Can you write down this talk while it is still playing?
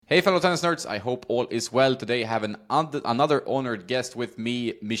Hey, fellow tennis nerds. I hope all is well. Today I have another honored guest with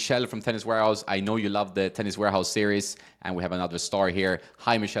me, Michelle from Tennis Warehouse. I know you love the Tennis Warehouse series, and we have another star here.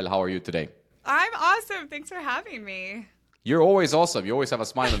 Hi, Michelle. How are you today? I'm awesome. Thanks for having me. You're always awesome. You always have a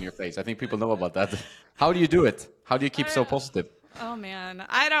smile on your face. I think people know about that. How do you do it? How do you keep so positive? Oh man,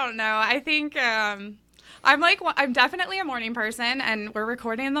 I don't know. I think I'm definitely a morning person, and we're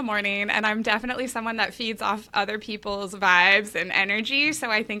recording in the morning, and I'm definitely someone that feeds off other people's vibes and energy. So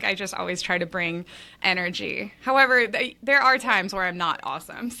I think I just always try to bring energy. However, there are times where I'm not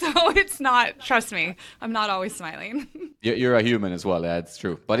awesome. So it's not, trust me, I'm not always smiling. You're a human as well. Yeah, it's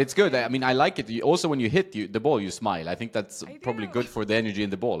true. But it's good. I mean, I like it. Also, when you hit the ball, you smile. I think that's probably good for the energy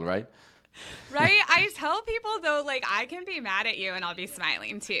in the ball, right? Right? I tell people, though, like, I can be mad at you and I'll be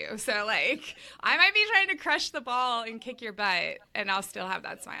smiling, too. So, like, I might be trying to crush the ball and kick your butt, and I'll still have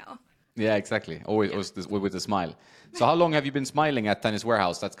that smile. Yeah, exactly. Always with a smile. So how long have you been smiling at Tennis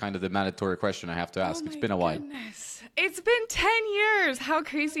Warehouse? That's kind of the mandatory question I have to ask. It's been a while. Goodness. It's been 10 years. How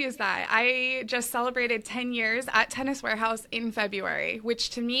crazy is that? I just celebrated 10 years at Tennis Warehouse in February, which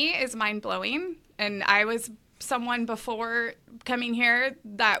to me is mind-blowing. And I was someone before coming here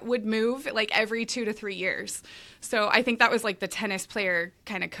that would move like every 2 to 3 years. So I think that was like the tennis player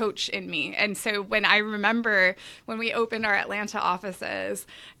kind of coach in me. And so when I remember when we opened our Atlanta offices,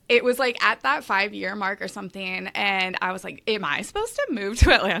 it was like at that 5-year mark or something. And I was like, am I supposed to move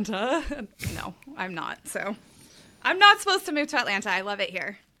to Atlanta? No, I'm not. So I'm not supposed to move to Atlanta. I love it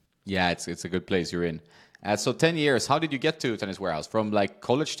here. Yeah, it's a good place you're in. So 10 years, how did you get to Tennis Warehouse? From like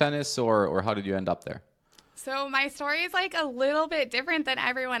college tennis or how did you end up there? So my story is like a little bit different than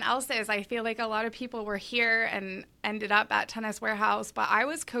everyone else's. I feel like a lot of people were here and ended up at Tennis Warehouse, but I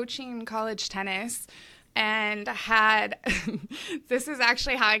was coaching college tennis and had, this is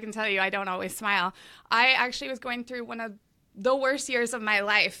actually how I can tell you I don't always smile. I actually was going through one of the worst years of my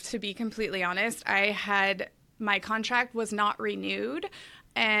life, to be completely honest. My contract was not renewed,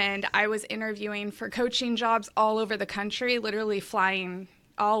 and I was interviewing for coaching jobs all over the country, literally flying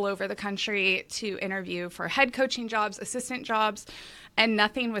all over the country to interview for head coaching jobs, assistant jobs, and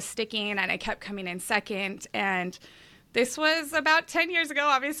nothing was sticking, and I kept coming in second. And this was about 10 years ago,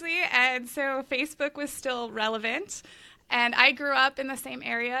 obviously, and so Facebook was still relevant. And I grew up in the same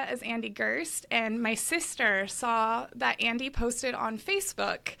area as Andy Gerst, and my sister saw that Andy posted on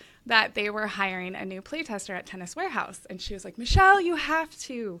Facebook that they were hiring a new playtester at Tennis Warehouse. And she was like, Michelle, you have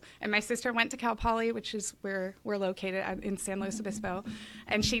to. And my sister went to Cal Poly, which is where we're located in San Luis Obispo.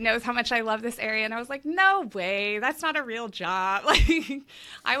 And she knows how much I love this area. And I was like, no way, that's not a real job. Like,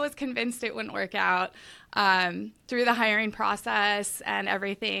 I was convinced it wouldn't work out. Through the hiring process and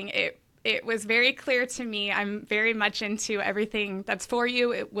everything, it was very clear to me. I'm very much into everything that's for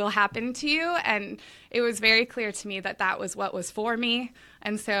you, it will happen to you. And it was very clear to me that that was what was for me.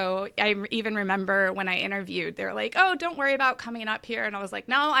 And so I even remember when I interviewed, they were like, oh, don't worry about coming up here. And I was like,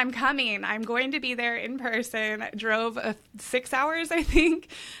 no, I'm coming. I'm going to be there in person. Drove 6 hours, I think,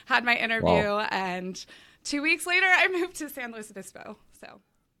 had my interview. Wow. And 2 weeks later, I moved to San Luis Obispo. So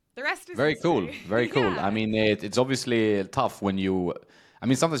the rest is very history. Cool. Very cool. Yeah. I mean, it's obviously tough when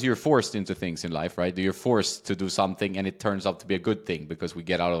sometimes you're forced into things in life, right? You're forced to do something and it turns out to be a good thing because we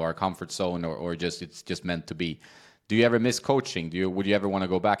get out of our comfort zone or just it's just meant to be. Do you ever miss coaching? Would you ever want to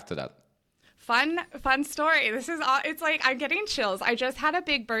go back to that? Fun story. It's like I'm getting chills. I just had a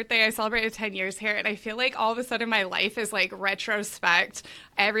big birthday. I celebrated 10 years here, and I feel like all of a sudden my life is like retrospect.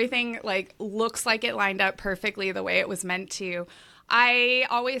 Everything like looks like it lined up perfectly the way it was meant to. I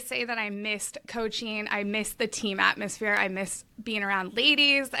always say that I missed coaching. I missed the team atmosphere. I miss being around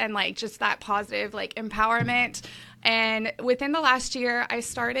ladies and like just that positive like empowerment. And within the last year, I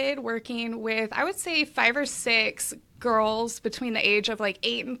started working with, I would say 5 or 6 girls between the age of like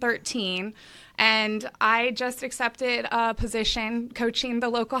 8 and 13. And I just accepted a position coaching the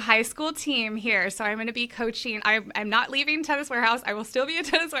local high school team here. So I'm going to be coaching. I'm not leaving Tennis Warehouse. I will still be at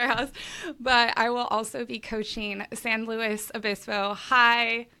Tennis Warehouse, but I will also be coaching San Luis Obispo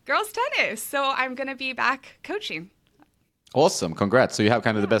High girls tennis. So I'm going to be back coaching. Awesome. Congrats. So you have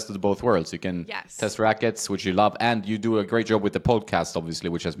kind of the best of both worlds. You can test rackets, which you love, and you do a great job with the podcast, obviously,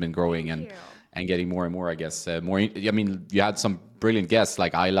 which has been growing and getting more and more, I guess. You had some brilliant guests,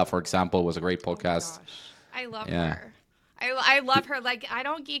 like Ayla, for example, was a great podcast. Oh I love her. I love her. Like, I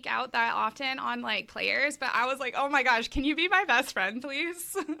don't geek out that often on like players, but I was like, oh my gosh, can you be my best friend,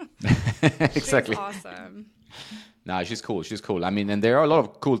 please? Exactly. She's awesome. No, she's cool. She's cool. I mean, and there are a lot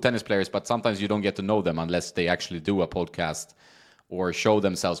of cool tennis players, but sometimes you don't get to know them unless they actually do a podcast or show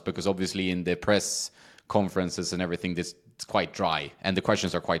themselves, because obviously in the press conferences and everything, it's quite dry, and the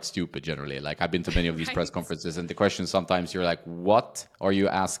questions are quite stupid generally. Like I've been to many of these press conferences, and the questions sometimes you're like, "What are you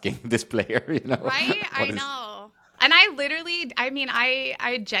asking this player?" You know, right? I know. And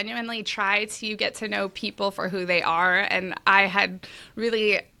I genuinely try to get to know people for who they are. And I had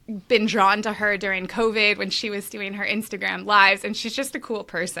really been drawn to her during COVID when she was doing her Instagram lives, and she's just a cool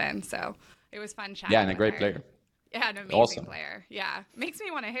person. So it was fun chatting. Yeah, and a great player. Yeah, an amazing player. Yeah, makes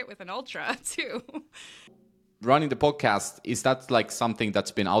me want to hit with an ultra too. Running the podcast, is that like something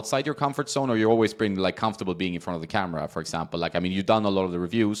that's been outside your comfort zone, or you're always been like comfortable being in front of the camera, for example? Like, I mean, you've done a lot of the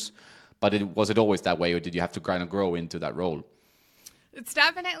reviews, but was it always that way, or did you have to kind of grow into that role? It's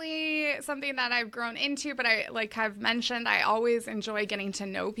definitely something that I've grown into, but like I've mentioned, I always enjoy getting to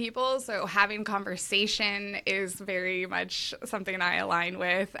know people. So having conversation is very much something I align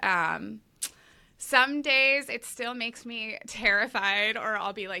with. Some days it still makes me terrified, or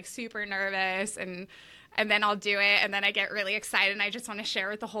I'll be like super nervous, and then I'll do it, and then I get really excited, and I just want to share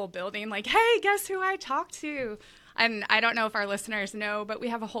with the whole building, like, hey, guess who I talked to? And I don't know if our listeners know, but we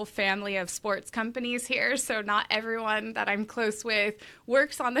have a whole family of sports companies here. So not everyone that I'm close with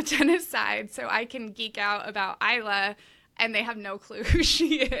works on the tennis side. So I can geek out about Isla, and they have no clue who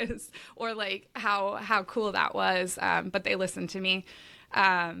she is, or like how cool that was. But they listen to me.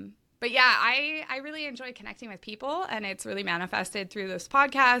 But yeah, I really enjoy connecting with people, and it's really manifested through this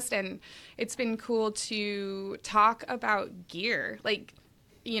podcast. And it's been cool to talk about gear. Like,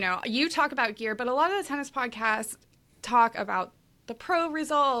 you know, you talk about gear, but a lot of the tennis podcasts talk about the pro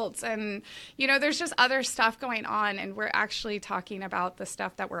results, and, you know, there's just other stuff going on, and we're actually talking about the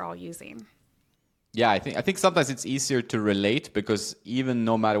stuff that we're all using. Yeah, I think sometimes it's easier to relate, because even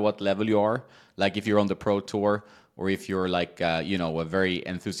no matter what level you are, like if you're on the pro tour, or if you're like, you know, a very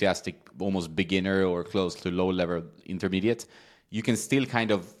enthusiastic, almost beginner or close to low level intermediate, you can still kind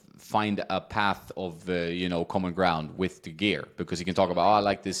of find a path of, you know, common ground with the gear, because you can talk about, oh, I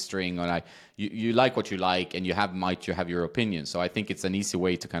like this string, or you like what you like, and you have your opinion. So I think it's an easy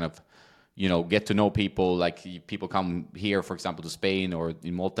way to kind of, you know, get to know people. Like people come here, for example, to Spain or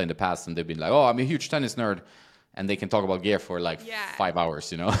in Malta in the past, and they've been like, oh, I'm a huge tennis nerd, and they can talk about gear for like 5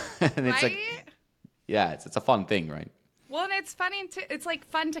 hours, you know. And it's like, yeah, it's a fun thing, right? Well, and it's funny it's like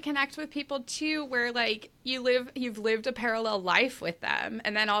fun to connect with people too, where like you've lived a parallel life with them,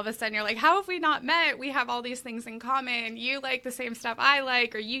 and then all of a sudden you're like, how have we not met? We have all these things in common. You like the same stuff I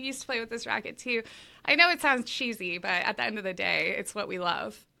like, or you used to play with this racket too. I know it sounds cheesy, but at the end of the day, it's what we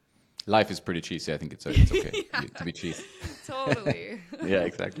love. Life is pretty cheesy. I think it's okay to be cheesy. Totally. Yeah,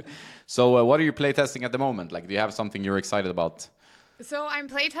 exactly. So what are you playtesting at the moment? Like, do you have something you're excited about? So I'm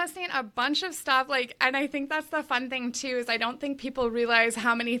playtesting a bunch of stuff, like, and I think that's the fun thing too, is I don't think people realize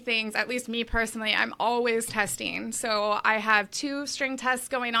how many things, at least me personally, I'm always testing. So I have 2 string tests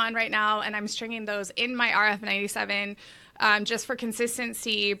going on right now, and I'm stringing those in my RF97 just for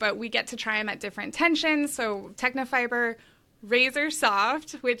consistency, but we get to try them at different tensions. So Technofiber Razor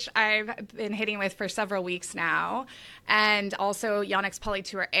Soft, which I've been hitting with for several weeks now, and also Yonex Poly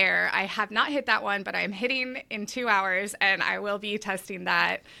Tour Air. I have not hit that one, but I'm hitting in 2 hours, and I will be testing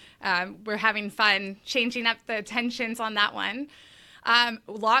that. We're having fun changing up the tensions on that one.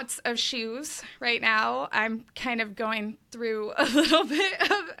 Lots of shoes right now. I'm kind of going through a little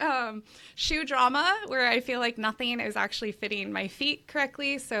bit of shoe drama, where I feel like nothing is actually fitting my feet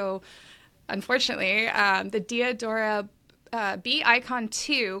correctly. So unfortunately, the Diadora B Icon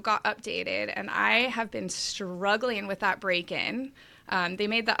 2 got updated, and I have been struggling with that break-in. They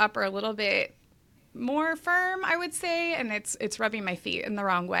made the upper a little bit more firm, I would say, and it's rubbing my feet in the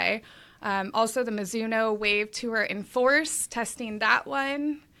wrong way. Also, the Mizuno Wave Tour Enforce, testing that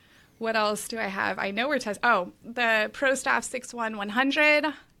one. What else do I have? I know we're testing. Oh, the Pro Staff 61100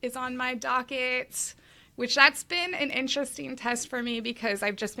 is on my docket, which that's been an interesting test for me because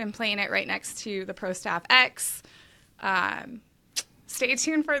I've just been playing it right next to the Pro Staff X. Stay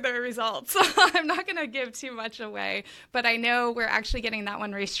tuned for the results. I'm not going to give too much away, but I know we're actually getting that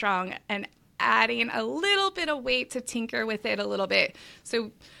one really strong and adding a little bit of weight to tinker with it a little bit.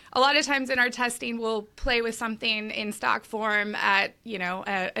 So a lot of times in our testing, we'll play with something in stock form at,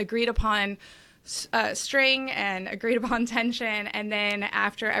 agreed upon string and agreed upon tension. And then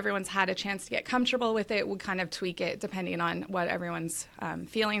after everyone's had a chance to get comfortable with it, we'll kind of tweak it depending on what everyone's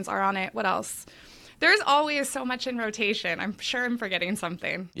feelings are on it. What else? There's always so much in rotation. I'm sure I'm forgetting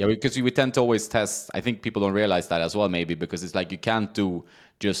something. Yeah, because we tend to always test. I think people don't realize that as well, maybe, because it's like you can't do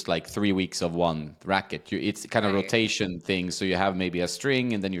just like 3 weeks of one racket. It's kind of rotation thing. So you have maybe a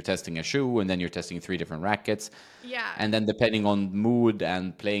string, and then you're testing a shoe, and then you're testing 3 different rackets. Yeah. And then depending on mood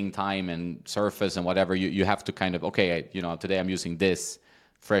and playing time and surface and whatever, you have to kind of, today I'm using this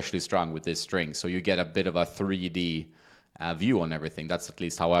freshly strung with this string. So you get a bit of a 3D view on everything. That's at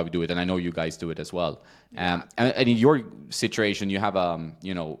least how I would do it, and I know you guys do it as well. And in your situation, you have a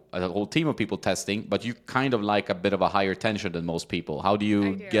whole team of people testing, but you kind of like a bit of a higher tension than most people. How do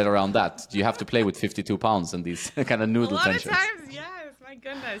you get around that? Do you have to play with 52 pounds and these kind of noodle tensions? A lot of times, yes. My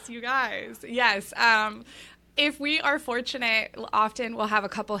goodness, you guys. Yes. If we are fortunate, often we'll have a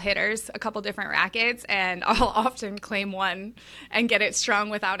couple hitters, a couple different rackets, and I'll often claim one and get it strung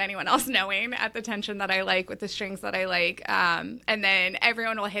without anyone else knowing at the tension that I like, with the strings that I like. And then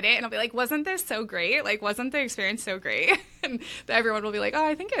everyone will hit it, and I'll be like, wasn't this so great? Like, wasn't the experience so great? And everyone will be like, oh,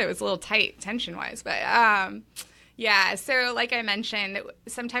 I think it was a little tight tension-wise. But yeah, so like I mentioned,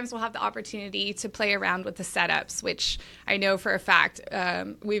 sometimes we'll have the opportunity to play around with the setups, which I know for a fact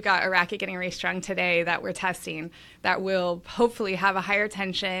we've got a racket getting restrung today that we're testing that will hopefully have a higher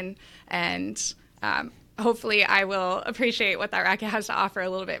tension, and hopefully I will appreciate what that racket has to offer a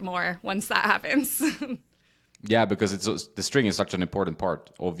little bit more once that happens. Yeah, because the string is such an important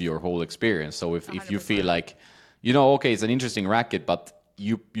part of your whole experience. So if you feel like, okay, it's an interesting racket, but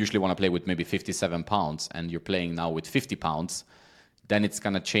you usually want to play with maybe 57 pounds and you're playing now with 50 pounds, then it's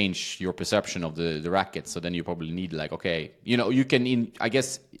going to change your perception of the racket. So then you probably need like, okay, you can, I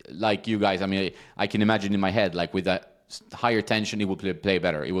guess, like you guys, I mean, I can imagine in my head, like with that higher tension, it will play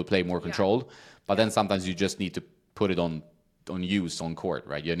better. It will play more controlled. But then sometimes you just need to put it on use on court,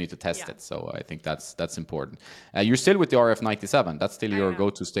 right? You need to test it. So I think that's important. You're still with the RF97. That's still your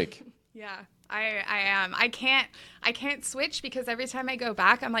go-to stick. Yeah. I am. I can't switch because every time I go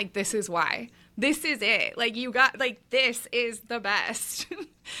back, I'm like, this is why. This is it. Like, this is the best.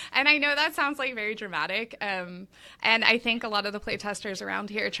 And I know that sounds like very dramatic. And I think a lot of the play testers around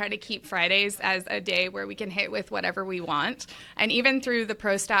here try to keep Fridays as a day where we can hit with whatever we want. And even through the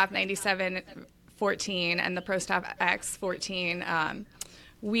Pro Staff 9714 and the Pro Staff X 14,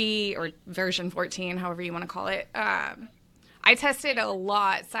 or version 14, however you want to call it, I tested a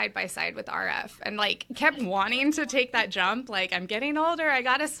lot side by side with RF and like kept wanting to take that jump. Like, I'm getting older. I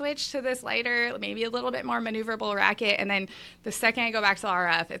got to switch to this lighter, maybe a little bit more maneuverable racket. And then the second I go back to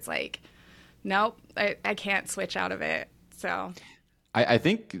RF, it's like, nope, I can't switch out of it. So I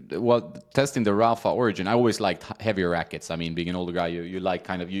think, testing the Rafa Origin, I always liked heavier rackets. I mean, being an older guy, you like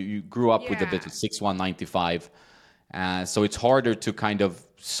kind of, you grew up with a bit of 6'1", 95. So it's harder to kind of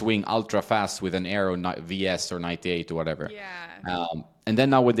swing ultra fast with an Aero VS or 98 or whatever. Yeah. And then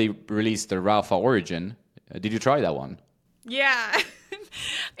now when they released the Rafa Origin, did you try that one? Yeah.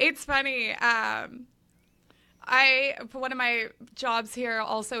 It's funny. One of my jobs here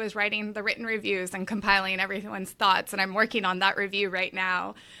also is writing the written reviews and compiling everyone's thoughts, and I'm working on that review right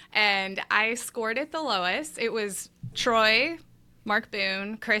now. And I scored it the lowest. It was Troy, Mark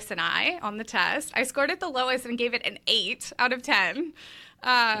Boone, Chris, and I on the test. I scored it the lowest and gave it an 8 out of 10.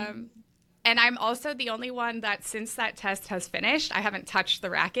 And I'm also the only one that, since that test has finished, I haven't touched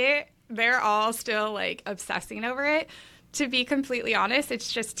the racket. They're all still like obsessing over it. To be completely honest,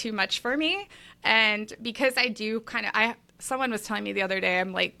 it's just too much for me. And because I do someone was telling me the other day,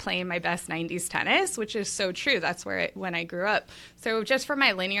 I'm like playing my best 90s tennis, which is so true. That's when I grew up. So just for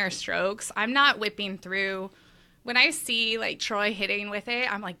my linear strokes, I'm not whipping through. When I see like Troy hitting with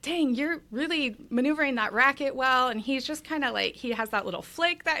it, I'm like, dang, you're really maneuvering that racket well. And he's just kind of like, he has that little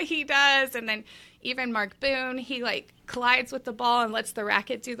flick that he does. And then even Mark Boone, he like collides with the ball and lets the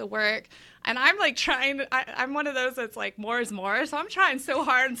racket do the work. And I'm like I'm one of those that's like more is more. So I'm trying so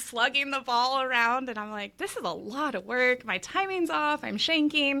hard and slugging the ball around. And I'm like, this is a lot of work. My timing's off. I'm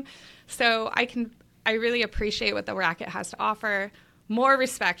shanking. So I really appreciate what the racket has to offer. More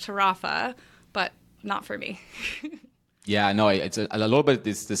respect to Rafa, but not for me. Yeah, no, it's a little bit,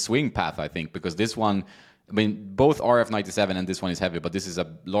 it's the swing path, I think, because this one, I mean, both RF97 and this one is heavy, but this is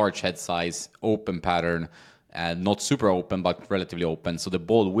a large head size, open pattern, and not super open, but relatively open. So the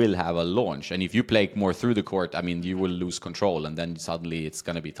ball will have a launch. And if you play more through the court, I mean, you will lose control, and then suddenly it's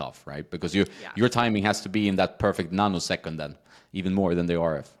going to be tough, right? Because your timing has to be in that perfect nanosecond then, even more than the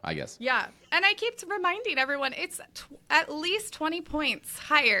RF, I guess. Yeah, and I keep reminding everyone, it's at least 20 points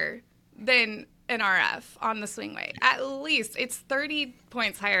higher than an RF on the swing weight. At least it's 30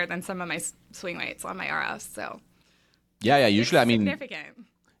 points higher than some of my swing weights on my RF. So yeah, usually it's significant.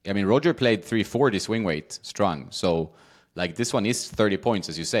 I mean, Roger played 340 swing weight strung, so like this one is 30 points,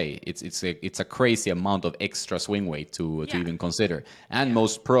 as you say. It's a crazy amount of extra swing weight to even consider. And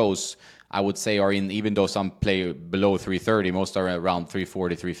most pros, I would say, are in, even though some play below 330, most are around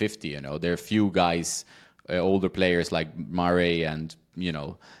 340, 350. There are few guys, older players like Murray and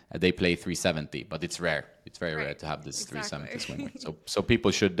they play 370, but it's rare. It's very rare to have this 370 swing weight. So people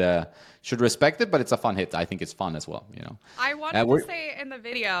should respect it, but it's a fun hit. I think it's fun as well, you know. I wanted to say in the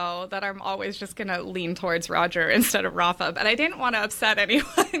video that I'm always just going to lean towards Roger instead of Rafa, but I didn't want to upset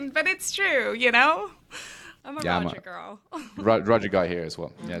anyone. But it's true, you know? I'm a Roger girl. Roger guy here as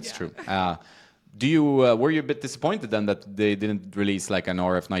well. Yeah, it's true. Were you a bit disappointed then that they didn't release like an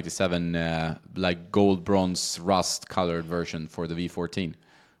RF97 like gold, bronze, rust colored version for the V14?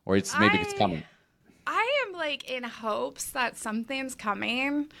 Or it's coming? I am like in hopes that something's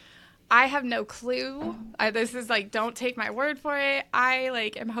coming. I have no clue. This is like, don't take my word for it. I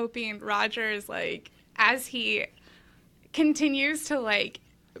like am hoping Roger's like, as he continues to like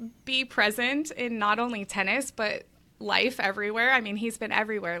be present in not only tennis but life everywhere. I mean, he's been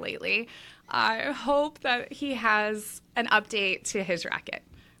everywhere lately. I hope that he has an update to his racket,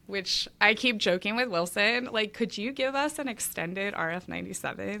 which I keep joking with Wilson. Like, could you give us an extended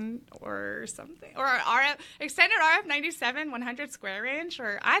RF97 or something? Or extended RF97 100 square inch,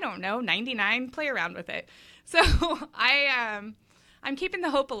 or I don't know, 99? Play around with it. So I'm keeping the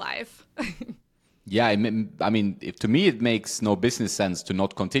hope alive. Yeah, I mean, to me, it makes no business sense to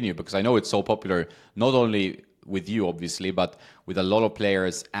not continue, because I know it's so popular, not only with you, obviously, but with a lot of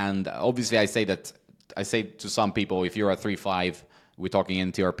players. And obviously, I say to some people, if you're a 3.5, we're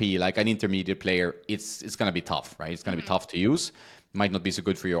talking NTRP, like an intermediate player, it's going to be tough, right? It's going to be tough to use. Might not be so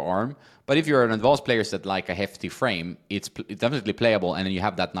good for your arm. But if you're an advanced player that like a hefty frame, it's definitely playable, and then you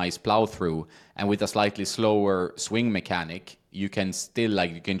have that nice plow through. And with a slightly slower swing mechanic, you can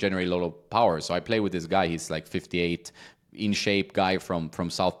generate a lot of power. So I play with this guy. He's like 58, in shape guy from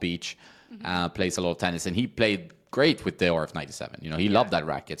South Beach, plays a lot of tennis, and he played great with the RF97. You know, he loved that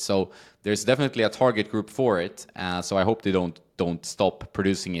racket. So there's definitely a target group for it. So I hope they don't stop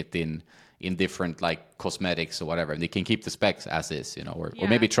producing it in different like cosmetics or whatever. And they can keep the specs as is, you know, or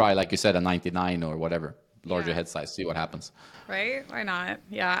maybe try, like you said, a 99 or whatever, larger head size, see what happens. Right? Why not?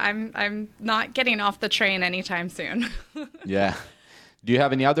 Yeah, I'm not getting off the train anytime soon. Yeah. Do you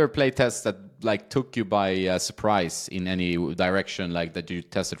have any other play tests that like took you by surprise in any direction, like that you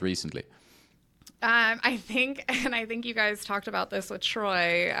tested recently? I think you guys talked about this with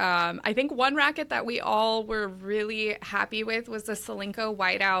Troy. I think one racket that we all were really happy with was the Solinco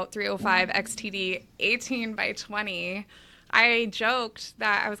Whiteout 305 XTD 18x20. I joked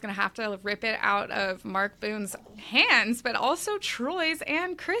that I was going to have to rip it out of Mark Boone's hands, but also Troy's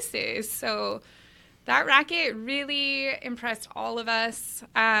and Chris's. So that racket really impressed all of us.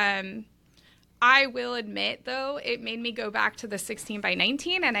 I will admit, though, it made me go back to the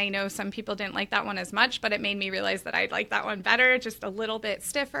 16x19, and I know some people didn't like that one as much, but it made me realize that I'd like that one better, just a little bit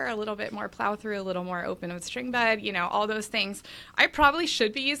stiffer, a little bit more plow through, a little more open with string bed, you know, all those things. I probably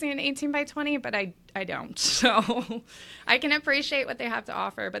should be using an 18x20, but I don't. So I can appreciate what they have to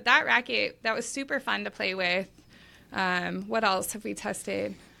offer. But that racket, that was super fun to play with. What else have we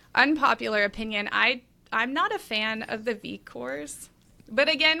tested? Unpopular opinion, I'm not a fan of the V-cores. But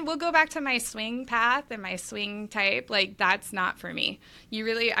again, we'll go back to my swing path and my swing type. Like, that's not for me.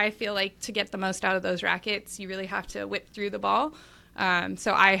 I feel like to get the most out of those rackets, you really have to whip through the ball.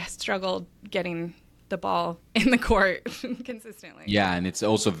 So I struggled getting the ball in the court consistently. Yeah, and it's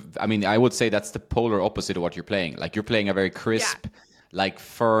also, I mean, I would say that's the polar opposite of what you're playing. Like, you're playing a very crisp, like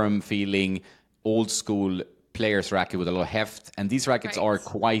firm feeling, old school player's racket with a lot of heft. And these rackets are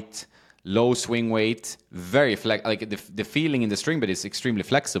quite low swing weight, very like the feeling in the string bed is extremely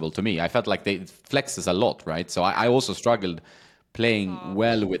flexible to me. I felt like it flexes a lot, right? So I also struggled playing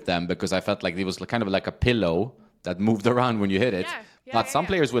well with them, because I felt like it was kind of like a pillow that moved around when you hit it. But some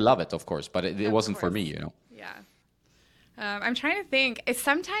players will love it, of course, but it wasn't for me, you know. Yeah. I'm trying to think.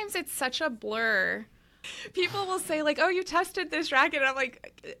 Sometimes it's such a blur. People will say like, oh, you tested this racket. And I'm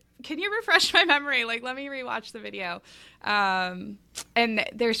like, can you refresh my memory? Like, let me rewatch the video. And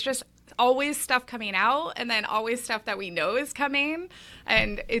there's just always stuff coming out, and then always stuff that we know is coming,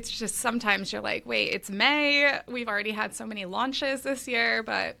 and it's just sometimes you're like, wait, it's May, we've already had so many launches this year.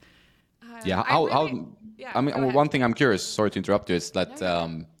 But one thing I'm curious, sorry to interrupt you, is that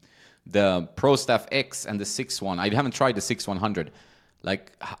the Pro Staff X and the 6-1, I haven't tried the 6-100,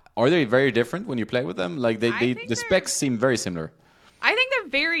 like, are they very different when you play with them? Like, the specs seem very similar. I think they're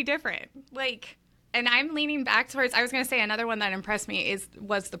very different, like. And I'm leaning back towards, I was going to say another one that impressed me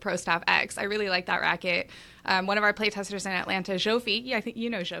was the Pro Staff X. I really like that racket. One of our playtesters in Atlanta, Jofi, I think you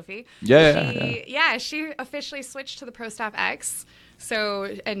know Jofi. She officially switched to the Pro Staff X.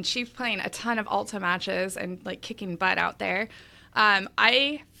 So, and she's playing a ton of Alta matches and like kicking butt out there.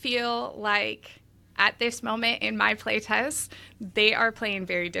 I feel like at this moment in my playtest, they are playing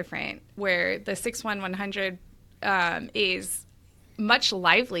very different, where the 6-1-100 is much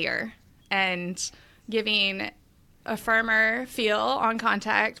livelier. And giving a firmer feel on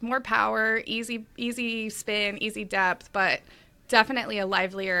contact, more power, easy spin, easy depth, but definitely a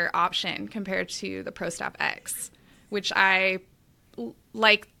livelier option compared to the Pro Stop X, which I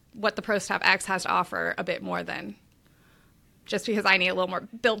like what the Pro Stop X has to offer a bit more than, just because I need a little more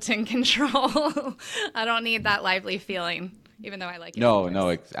built-in control. I don't need that lively feeling, even though I like it. No.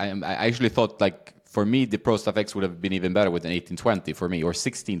 I actually thought, like, for me, the Pro Stop X would have been even better with an 1820 for me, or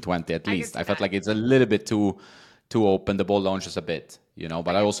 1620 at least. I felt like it's a little bit too open. The ball launches a bit,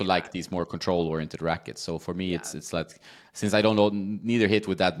 but I also like these more control-oriented rackets. So for me, it's like, since I don't neither hit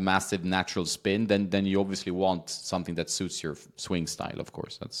with that massive natural spin, then you obviously want something that suits your swing style, of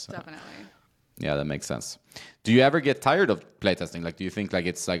course. That's definitely. Yeah, that makes sense. Do you ever get tired of playtesting? Like, do you think like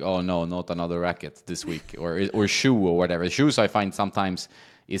it's like, oh no, not another racket this week, or shoe or whatever? Shoes, I find sometimes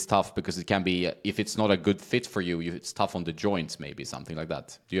is tough because it can be, if it's not a good fit for you, it's tough on the joints, maybe something like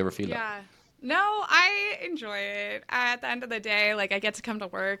that. Do you ever feel that? Yeah. No, I enjoy it. At the end of the day, like, I get to come to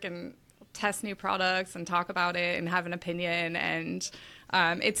work and test new products and talk about it and have an opinion, and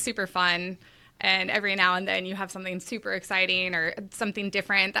it's super fun. And every now and then you have something super exciting or something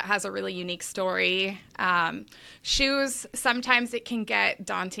different that has a really unique story. Shoes, sometimes it can get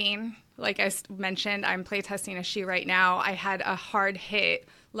daunting. Like I mentioned, I'm playtesting a shoe right now. I had a hard hit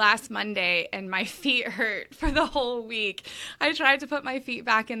last Monday and my feet hurt for the whole week. I tried to put my feet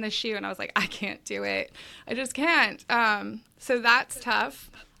back in the shoe and I was like, I can't do it. I just can't. So that's tough.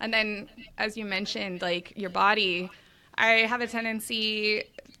 And then, as you mentioned, like, your body, I have a tendency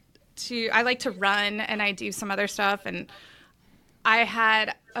I like to run and I do some other stuff. And I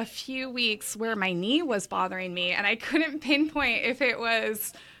had a few weeks where my knee was bothering me and I couldn't pinpoint if it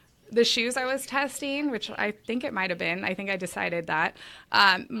was the shoes I was testing, which I think it might have been. I think I decided that.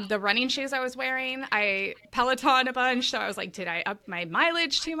 The running shoes I was wearing, I Peloton a bunch, so I was like, did I up my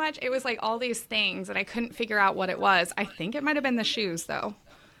mileage too much? It was like all these things, and I couldn't figure out what it was. I think it might have been the shoes, though.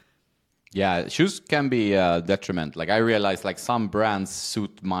 Yeah, shoes can be detriment. Like, I realized, like, some brands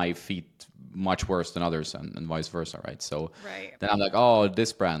suit my feet much worse than others, and vice versa, right? So then I'm like, oh,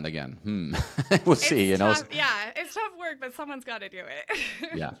 this brand again. We'll see, tough. Yeah, it's tough work, but someone's got to do it.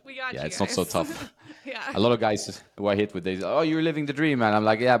 Yeah, we got yeah, you it's guys. not so tough. Yeah, a lot of guys who I hit with, they say, oh, you're living the dream, man. I'm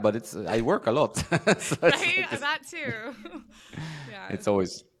like, yeah, but I work a lot. So right, that too. Yeah, it's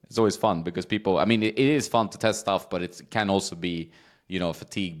always fun because people. I mean, it is fun to test stuff, but it can also be,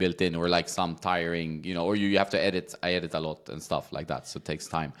 fatigue built in, or like some tiring, or you have to edit. I edit a lot and stuff like that, so it takes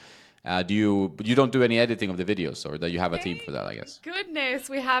time. But you don't do any editing of the videos, or that you have a team for that, I guess? Goodness,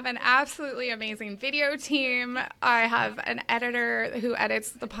 we have an absolutely amazing video team. I have an editor who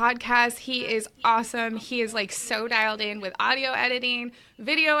edits the podcast. He is awesome. He is like so dialed in with audio editing,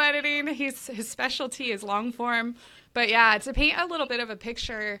 video editing. His specialty is long form. But yeah, to paint a little bit of a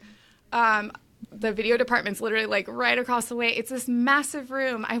picture, the video department's literally like right across the way. It's this massive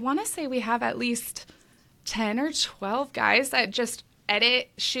room. I want to say we have at least 10 or 12 guys that just edit,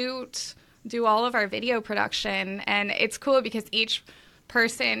 shoot, do all of our video production. And it's cool because each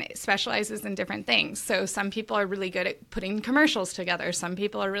person specializes in different things. So some people are really good at putting commercials together. Some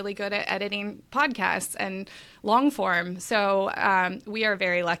people are really good at editing podcasts and long form. So we are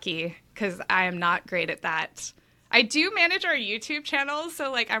very lucky because I am not great at that. I do manage our YouTube channel.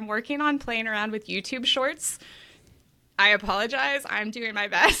 So like, I'm working on playing around with YouTube shorts. I apologize. I'm doing my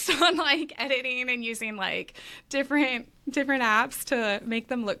best on like editing and using like different apps to make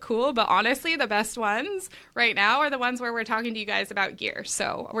them look cool. But honestly, the best ones right now are the ones where we're talking to you guys about gear.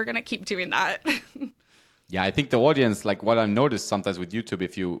 So we're going to keep doing that. Yeah, I think the audience, like what I've noticed sometimes with YouTube,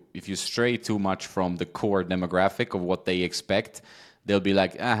 if you stray too much from the core demographic of what they expect, they'll be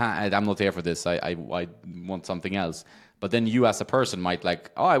like, I'm not here for this. I want something else. But then you as a person might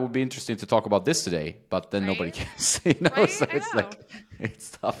like, oh, I would be interested to talk about this today. But then nobody cares, Right? So it's like, it's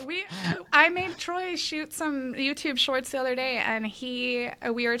tough. I made Troy shoot some YouTube shorts the other day, and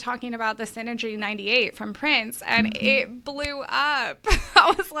we were talking about the Synergy 98 from Prince, and it blew up.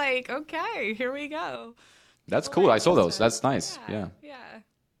 I was like, okay, here we go. That's cool. I saw those. That's nice. Yeah.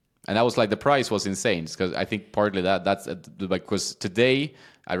 And that was like, the price was insane, because I think partly that's like, because today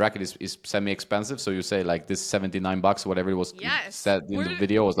a racket is semi-expensive, so you say like this $79 or whatever it was said in the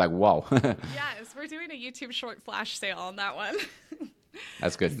video was like, wow. Yes, we're doing a YouTube short flash sale on that one.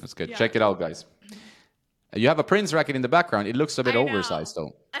 That's good. Yeah. Check it out, guys. You have a Prince racket in the background. It looks a bit oversized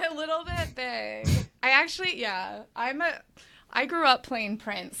though. A little bit big. I grew up playing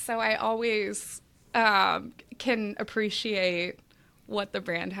Prince, so I always can appreciate what the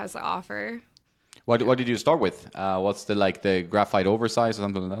brand has to offer. What did you start with? What's the graphite oversize or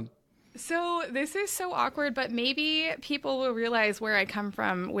something like that? So this is so awkward, but maybe people will realize where I come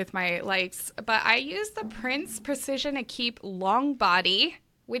from with my likes. But I use the Prince Precision to keep long body,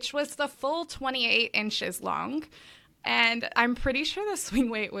 which was the full 28 inches long. And I'm pretty sure the swing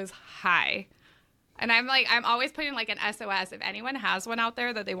weight was high. And I'm always putting like an SOS. If anyone has one out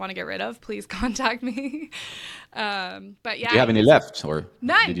there that they want to get rid of, please contact me. But yeah. Do you have any left, or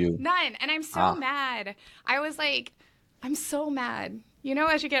none? None. And I'm so mad. I was like, I'm so mad. You know,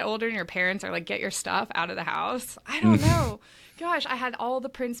 as you get older and your parents are like, get your stuff out of the house. I don't know. Gosh, I had all the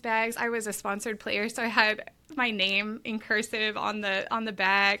Prince bags. I was a sponsored player, so I had my name in cursive on the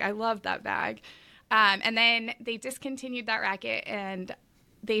bag. I loved that bag. And then they discontinued that racket, and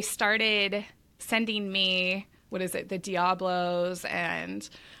they started sending me, the Diablos and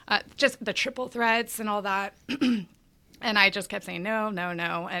just the triple threats and all that. And I just kept saying no, no,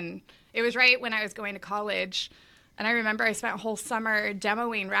 no. And it was right when I was going to college. And I remember I spent a whole summer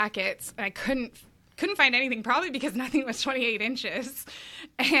demoing rackets, and I couldn't find anything, probably because nothing was 28 inches.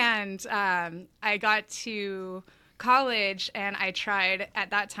 And I got to college, and I tried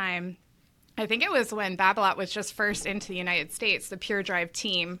at that time, I think it was when Babolat was just first into the United States, the Pure Drive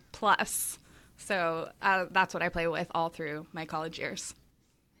Team Plus. So that's what I play with all through my college years.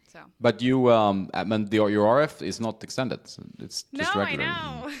 So. But you, your RF is not extended. It's just regular. No,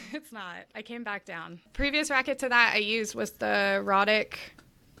 I know. It's not. I came back down. Previous racket to that I used was the Roddick.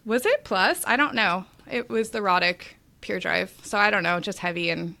 Was it Plus? I don't know. It was the Roddick Pure Drive. So I don't know. Just heavy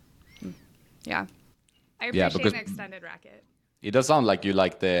and yeah. I appreciate an extended racket. It does sound like you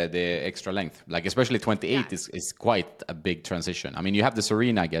like the extra length. Like especially 28 is quite a big transition. I mean, you have the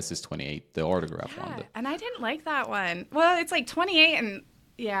Serena, I guess, is 28, the autograph one. And I didn't like that one. Well, it's like 28 and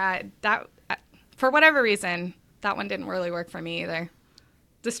yeah, that for whatever reason, that one didn't really work for me either.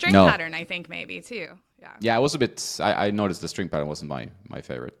 The string pattern, I think, maybe too. Yeah. Yeah, it was a bit. I noticed the string pattern wasn't my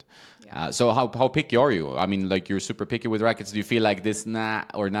favorite. Yeah. So how picky are you? I mean, like you're super picky with rackets. Do you feel like this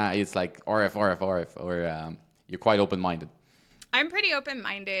it's like RF, or you're quite open minded? I'm pretty open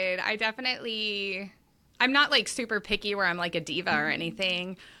minded. I'm not like super picky where I'm like a diva or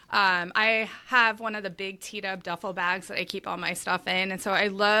anything. I have one of the big teed up duffel bags that I keep all my stuff in. And so I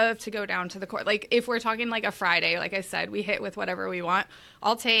love to go down to the court. Like if we're talking like a Friday, like I said, we hit with whatever we want.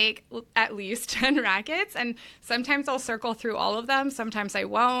 I'll take at least 10 rackets, and sometimes I'll circle through all of them. Sometimes I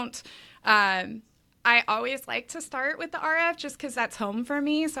won't. I always like to start with the RF just because that's home for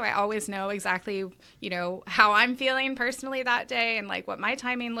me. So I always know exactly, how I'm feeling personally that day and like what my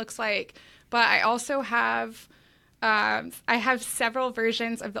timing looks like. But I also have several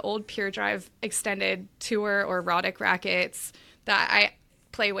versions of the old Pure Drive Extended Tour or Roddick rackets that I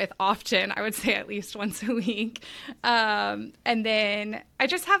play with often. I would say at least once a week. And then I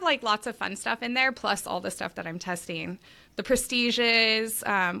just have like lots of fun stuff in there, plus all the stuff that I'm testing. The Prestiges,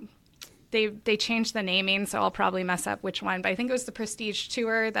 they changed the naming, so I'll probably mess up which one. But I think it was the Prestige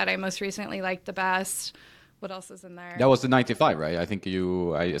Tour that I most recently liked the best. What else is in there? That was the 95, right? I think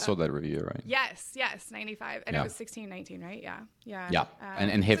I saw that review, right? Yes, 95. And it was 16-19, right? Yeah. Yeah,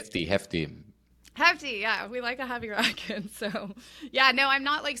 and hefty. Hefty, yeah. We like a heavy racket. So, yeah, no, I'm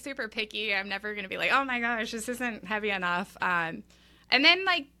not like super picky. I'm never going to be like, oh my gosh, this isn't heavy enough. And then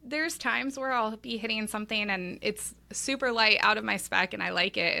like there's times where I'll be hitting something and it's super light out of my spec and I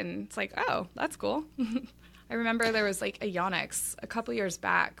like it. And it's like, oh, that's cool. I remember there was like a Yonex a couple years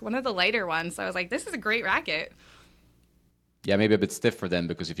back, one of the lighter ones. So I was like, this is a great racket. Yeah, maybe a bit stiffer then,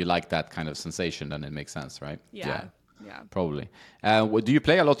 because if you like that kind of sensation, then it makes sense, right? Yeah. Probably. Do you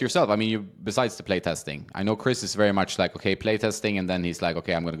play a lot yourself? I mean, besides the play testing, I know Chris is very much like, okay, play testing, and then he's like,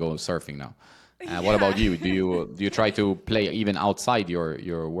 okay, I'm going to go surfing now. What about you? Do you try to play even outside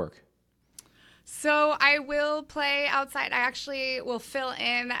your work? So I will play outside. I actually will fill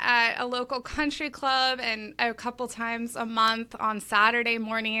in at a local country club and a couple times a month on Saturday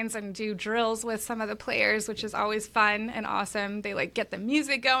mornings and do drills with some of the players, which is always fun and awesome. They like get the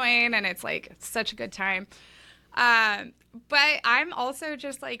music going and it's like such a good time. But I'm also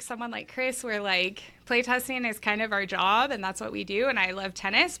just like someone like Chris where like playtesting is kind of our job and that's what we do. And I love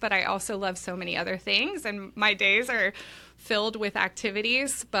tennis, but I also love so many other things. And my days are filled with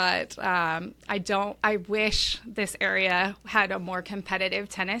activities, but I wish this area had a more competitive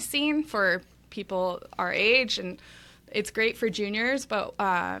tennis scene for people our age. And it's great for juniors, but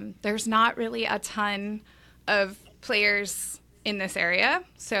there's not really a ton of players in this area,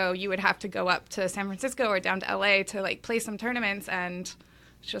 so you would have to go up to San Francisco or down to LA to like play some tournaments, and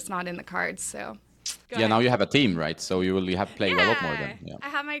it's just not in the cards. So now you have a team, right? So you have to play a lot more then. I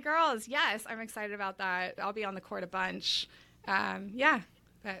have my girls. Yes, I'm excited about that. I'll be on the court a bunch. But I'm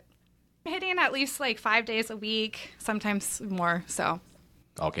hitting at least like 5 days a week, sometimes more. So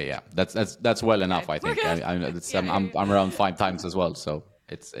Okay, yeah, that's well enough. I think I'm around 5 times as well, so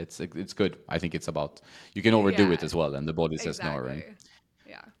it's good. I think it's about you can overdo it as well, and the body says no, right?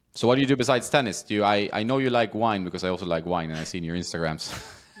 Yeah. So what do you do besides tennis? Do you, I know you like wine because I also like wine, and I've seen your Instagrams.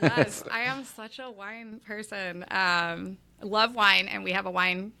 Yes, I am such a wine person. Love wine, and we have a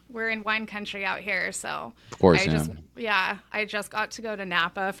wine. We're in wine country out here, so Of course, I just got to go to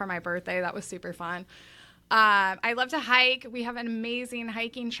Napa for my birthday. That was super fun. I love to hike. We have an amazing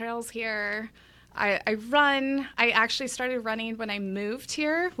hiking trails here. I run. I actually started running when I moved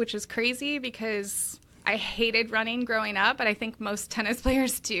here, which is crazy because I hated running growing up, but I think most tennis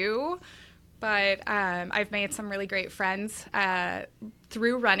players do. But I've made some really great friends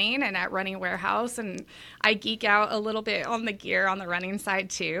through running and at Running Warehouse. And I geek out a little bit on the gear on the running side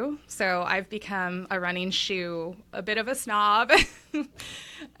too. So I've become a running shoe, a bit of a snob.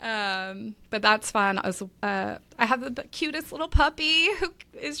 But that's fun. I have the cutest little puppy who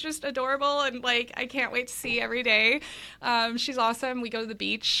is just adorable. And like, I can't wait to see every day. She's awesome. We go to the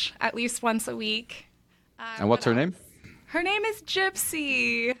beach at least once a week. And what's her name? Her name is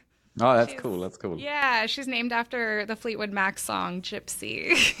Gypsy. Oh, that's cool. That's cool. Yeah, she's named after the Fleetwood Mac song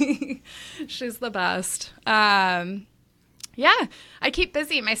Gypsy. She's the best. Yeah, I keep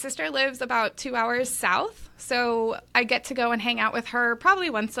busy. My sister lives about 2 hours south, so I get to go and hang out with her probably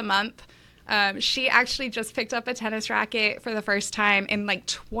once a month. She actually just picked up a tennis racket for the first time in like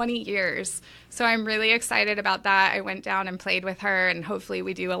 20 years. So I'm really excited about that. I went down and played with her, and hopefully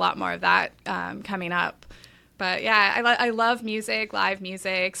we do a lot more of that coming up. But yeah, I love music, live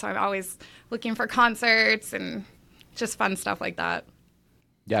music. So I'm always looking for concerts and just fun stuff like that.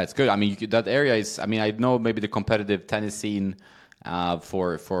 Yeah, it's good. I mean, that area is, I mean, I know maybe the competitive tennis scene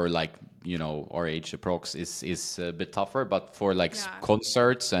for like, you know, our age approx is a bit tougher, but for like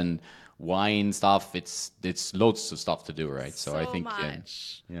concerts and wine stuff, it's loads of stuff to do, right? So I think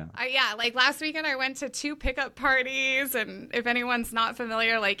much. Like last weekend I went to 2 pickup parties, and if anyone's not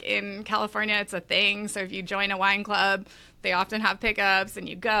familiar, like in California it's a thing. So if you join a wine club, they often have pickups, and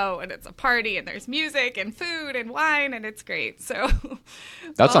you go and it's a party, and there's music and food and wine, and it's great. So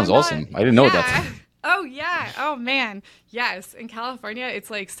that sounds awesome. I didn't know that. Oh yeah. Oh man. Yes. In California it's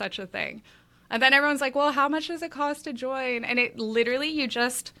like such a thing. And then everyone's like, well, how much does it cost to join? And it literally, you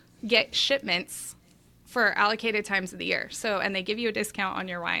just get shipments for allocated times of the year. So, and they give you a discount on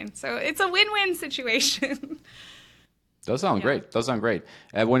your wine. So it's a win-win situation. Does sound great. Does sound great.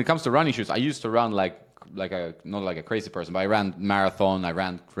 When it comes to running shoes, I used to run like not like a crazy person, but I ran marathon, I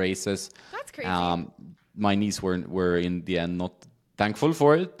ran races. That's crazy. My knees were in the end not thankful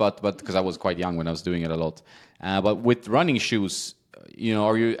for it, but because I was quite young when I was doing it a lot. But with running shoes, you know,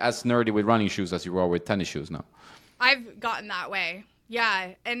 are you as nerdy with running shoes as you are with tennis shoes now? I've gotten that way.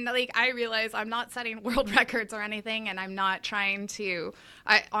 Yeah, and like I realize I'm not setting world records or anything, and I'm not trying to.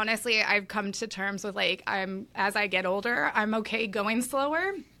 Honestly, I've come to terms with like as I get older, I'm okay going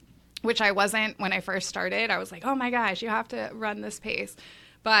slower, which I wasn't when I first started. I was like, oh my gosh, you have to run this pace.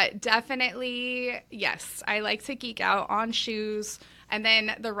 But definitely, yes, I like to geek out on shoes. And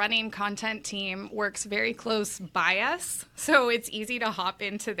then the running content team works very close by us, so it's easy to hop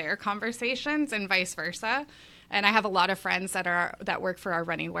into their conversations and vice versa. And I have a lot of friends that work for our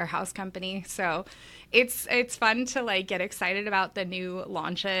Running Warehouse company. So it's fun to like get excited about the new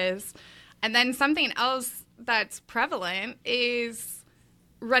launches. And then something else that's prevalent is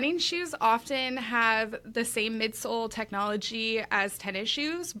running shoes often have the same midsole technology as tennis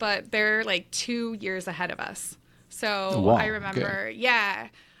shoes, but they're like 2 years ahead of us. So wow, I remember,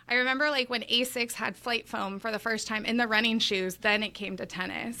 I remember like when Asics had flight foam for the first time in the running shoes, then it came to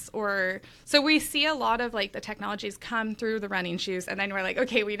tennis. So we see a lot of like the technologies come through the running shoes, and then we're like,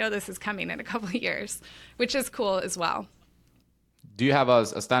 okay, we know this is coming in a couple of years, which is cool as well. Do you have a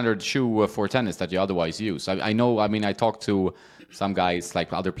standard shoe for tennis that you otherwise use? I know, I mean, I talked to some guys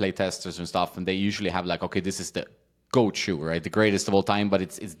like other play testers and stuff, and they usually have like, okay, this is the GOAT shoe, right? The greatest of all time, but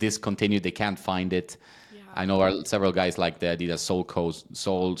it's discontinued. They can't find it. I know several guys like the Adidas Soul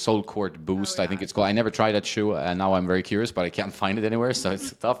Court Boost, I think it's called. I never tried that shoe, and now I'm very curious, but I can't find it anywhere, so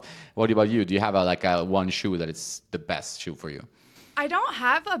it's tough. What about you? Do you have a one shoe that is the best shoe for you? I don't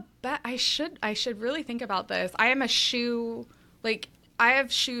have a bet. I should really think about this. I am a shoe, like, I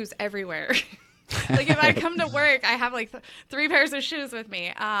have shoes everywhere. Like, if I come to work, I have like 3 pairs of shoes with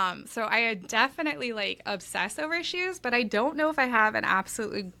me. So I definitely like obsess over shoes, but I don't know if I have an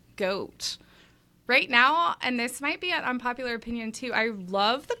absolute GOAT. Right now, and this might be an unpopular opinion too, I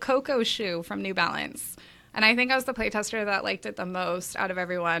love the Coco shoe from New Balance. And I think I was the playtester that liked it the most out of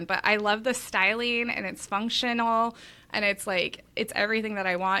everyone. But I love the styling, and it's functional, and it's like, it's everything that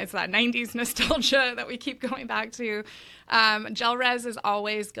I want. It's that 90s nostalgia that we keep going back to. Gel res is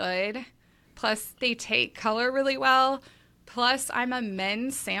always good. Plus, they take color really well. Plus, I'm a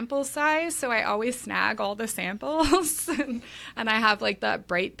men's sample size, so I always snag all the samples. And I have like that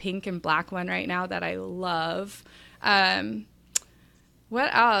bright pink and black one right now that I love.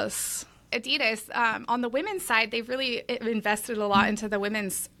 What else? Adidas, on the women's side, they've really invested a lot into the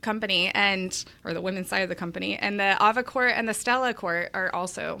women's company or the women's side of the company. And the Ava Court and the Stella Court are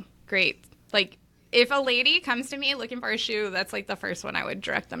also great. Like, if a lady comes to me looking for a shoe, that's like the first one I would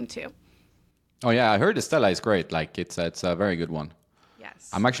direct them to. Oh yeah, I heard the Stella is great. Like, it's a very good one.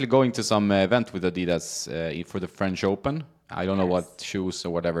 Yes. I'm actually going to some event with Adidas for the French Open. I don't know what shoes or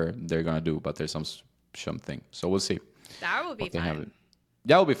whatever they're gonna do, but there's something. So we'll see. That will be fun.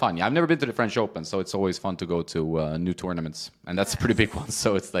 That will be fun. Yeah, I've never been to the French Open, so it's always fun to go to new tournaments, and that's a pretty big one.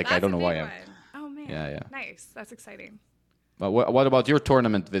 So it's like, I don't know why. Oh man. Yeah. Nice. That's exciting. But what about your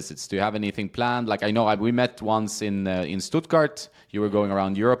tournament visits? Do you have anything planned? Like, I know we met once in Stuttgart. You were going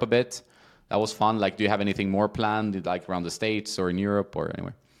around Europe a bit. That was fun. Like, do you have anything more planned, like around the States or in Europe or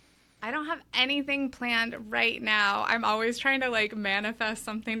anywhere? I don't have anything planned right now. I'm always trying to like manifest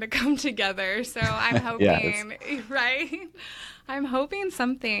something to come together. So I'm hoping, right? I'm hoping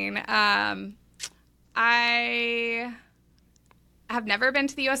something. I have never been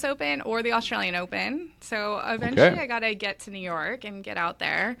to the U.S. Open or the Australian Open. So eventually I got to get to New York and get out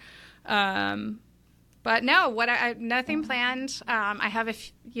there. But no, nothing planned. I have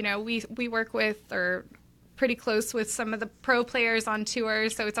we work with or pretty close with some of the pro players on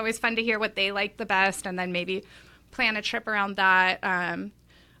tours, so it's always fun to hear what they like the best and then maybe plan a trip around that.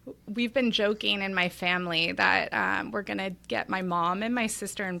 We've been joking in my family that we're going to get my mom and my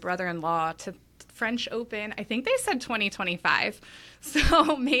sister and brother-in-law to French Open. I think they said 2025.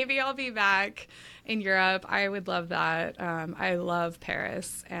 So maybe I'll be back in Europe. I would love that. I love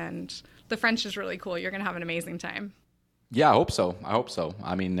Paris, and the French is really cool. You're going to have an amazing time. Yeah, I hope so.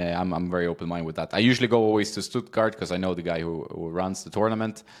 I mean, I'm very open-minded with that. I usually go always to Stuttgart because I know the guy who runs the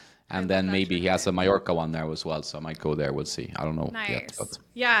tournament. And then maybe he has a Mallorca one there as well. So I might go there. We'll see. I don't know yet. But.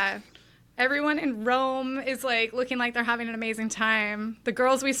 Yeah. Everyone in Rome is like looking like they're having an amazing time. The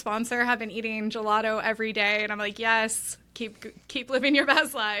girls we sponsor have been eating gelato every day. And I'm like, yes, keep living your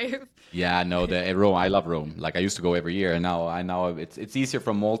best life. Yeah, no, Rome. I love Rome. Like, I used to go every year. And now it's easier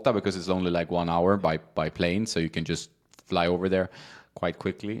from Malta because it's only like 1 hour by plane. So you can just fly over there quite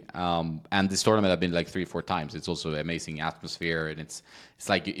quickly. And this tournament I've been like 3-4 times. It's also an amazing atmosphere, and it's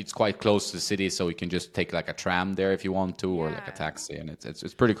like it's quite close to the city, so you can just take like a tram there if you want to, or like a taxi, and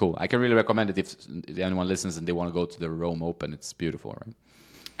it's pretty cool. I can really recommend it if anyone listens and they want to go to the Rome Open. It's beautiful, right?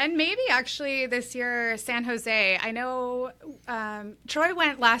 And maybe actually this year, San Jose. I know Troy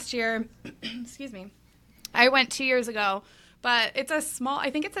went last year. Excuse me. I went 2 years ago, but it's I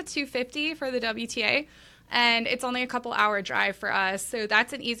think it's a 250 for the WTA. And it's only a couple hour drive for us. So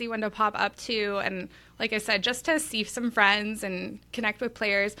that's an easy one to pop up to. And like I said, just to see some friends and connect with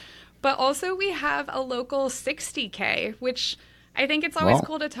players. But also we have a local 60K, which I think it's always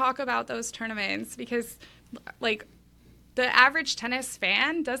cool to talk about those tournaments because like the average tennis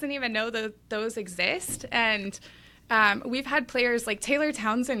fan doesn't even know that those exist. And we've had players like Taylor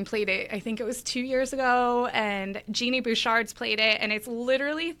Townsend played it, I think it was 2 years ago, and Jeannie Bouchard's played it, and it's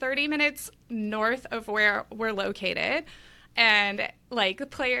literally 30 minutes north of where we're located. And like the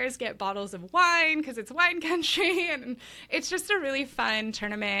players get bottles of wine because it's wine country, and it's just a really fun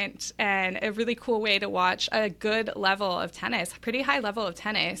tournament and a really cool way to watch a good level of tennis, pretty high level of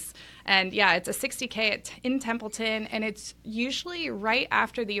tennis. And yeah, it's a 60K in Templeton, and it's usually right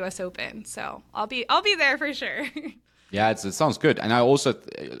after the U.S. Open. So I'll be there for sure. Yeah, it sounds good. And I also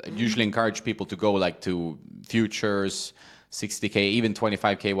usually encourage people to go like to futures, 60K, even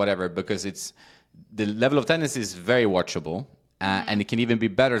 25K, whatever, because the level of tennis is very watchable. And it can even be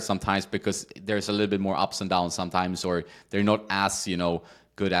better sometimes because there's a little bit more ups and downs sometimes, or they're not as,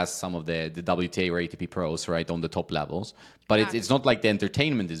 good as some of the WTA or ATP pros, right, on the top levels. But it's not like the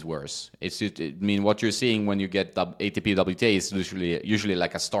entertainment is worse. What you're seeing when you get ATP WTA is usually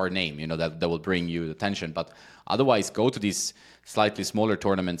like a star name, that will bring you attention. But otherwise, go to these slightly smaller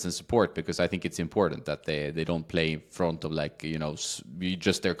tournaments and support, because I think it's important that they don't play in front of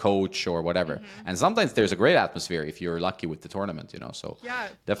just their coach or whatever. Mm-hmm. And sometimes there's a great atmosphere if you're lucky with the tournament, So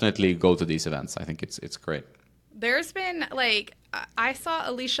definitely go to these events. I think it's great. There's been I saw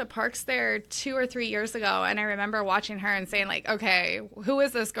Alicia Parks there 2 or 3 years ago, and I remember watching her and saying okay, who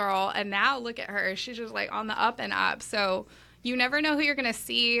is this girl? And now look at her. She's just on the up and up. So you never know who you're going to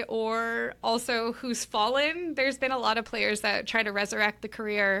see or also who's fallen. There's been a lot of players that try to resurrect the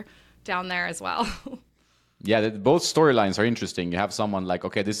career down there as well. Yeah, both storylines are interesting. You have someone like,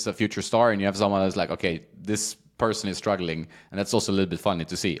 okay, this is a future star, and you have someone that's like, okay, this person is struggling, and that's also a little bit funny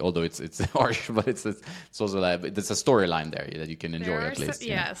to see. Although it's harsh, but it's also like it's a storyline there that you can enjoy at least.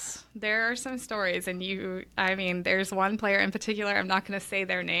 Yes, there are some stories, and there's one player in particular. I'm not going to say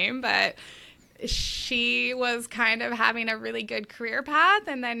their name, but she was kind of having a really good career path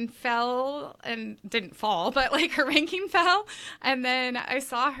and then fell and didn't fall, but like her ranking fell. And then I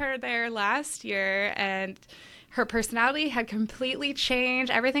saw her there last year and her personality had completely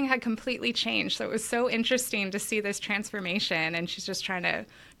changed. Everything had completely changed. So it was so interesting to see this transformation, and she's just trying to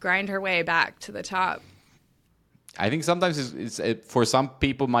grind her way back to the top. I think sometimes for some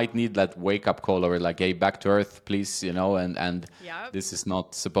people might need that wake up call or like, hey, back to earth, please, and Yep. This is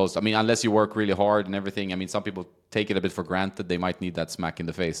not supposed to, I mean, unless you work really hard and everything. I mean, some people take it a bit for granted. They might need that smack in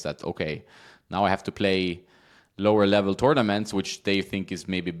the face that, okay, now I have to play lower level tournaments, which they think is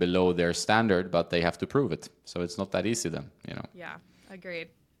maybe below their standard, but they have to prove it. So it's not that easy then, Yeah, agreed.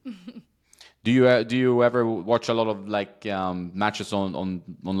 Do you ever watch a lot of like matches on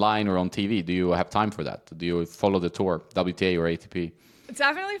online or on TV? Do you have time for that? Do you follow the tour, WTA or ATP?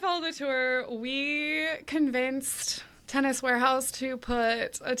 Definitely follow the tour. We convinced Tennis Warehouse to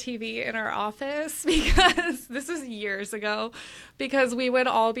put a TV in our office because this was years ago, because we would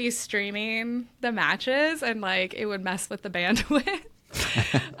all be streaming the matches and like it would mess with the bandwidth.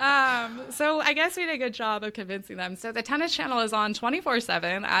 So I guess we did a good job of convincing them. So the tennis channel is on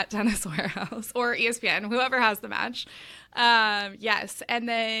 24/7 at Tennis Warehouse or ESPN, whoever has the match. Yes. And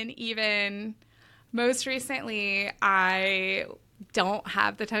then even most recently, I don't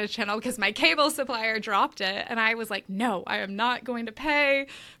have the tennis channel because my cable supplier dropped it. And I was like, no, I am not going to pay.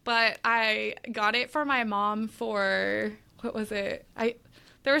 But I got it for my mom for, what was it?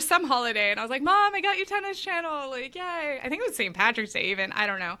 There was some holiday, and I was like, Mom, I got you tennis channel. Like, yay. I think it was St. Patrick's Day even. I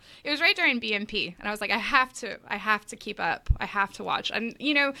don't know. It was right during BNP. And I was like, I have to keep up. I have to watch. And,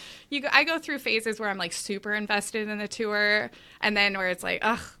 I go through phases where I'm like super invested in the tour, and then where it's like,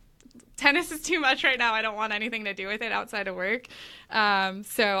 ugh, tennis is too much right now. I don't want anything to do with it outside of work. So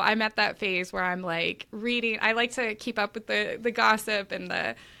I'm at that phase where I'm like reading. I like to keep up with the gossip and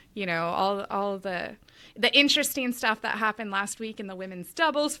the, all the interesting stuff that happened last week in the women's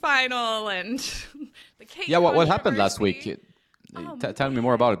doubles final and the cake. Yeah, what happened last week? Tell me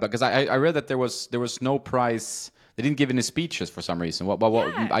more about it, because I read that there was no prize. They didn't give any speeches for some reason. What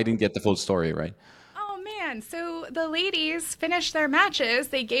I didn't get the full story, right? Oh man, so the ladies finished their matches.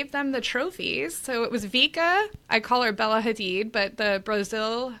 They gave them the trophies. So it was Vika. I call her Bella Hadid, but the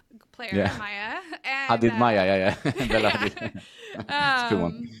Brazil player, Maya. And, Hadid Maya, yeah. Bella Hadid. That's a good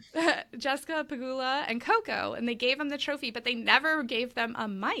one. Jessica Pegula and Coco, and they gave them the trophy, but they never gave them a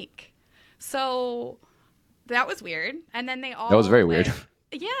mic. So that was weird. And then that was very weird.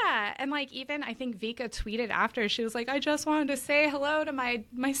 Yeah, and like even I think Vika tweeted after, she was like, I just wanted to say hello to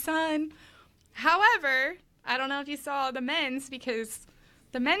my son. However, I don't know if you saw the men's, because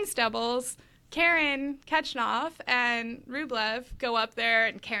the men's doubles, Karen Kechnov and Rublev go up there,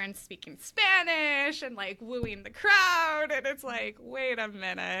 and Karen's speaking Spanish and like wooing the crowd, and it's like, wait a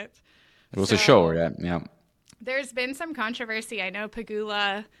minute. It was a show, yeah. There's been some controversy. I know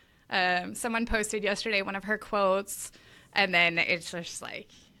Pegula, someone posted yesterday one of her quotes, and then it's just like,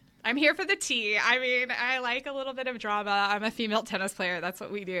 I'm here for the tea. I mean, I like a little bit of drama. I'm a female tennis player. That's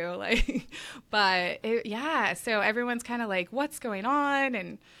what we do. So everyone's kind of like, what's going on?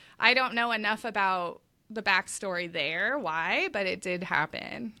 And I don't know enough about the backstory there, why, but it did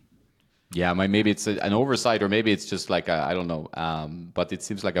happen. Yeah, maybe it's an oversight, or maybe it's just like, I don't know. But it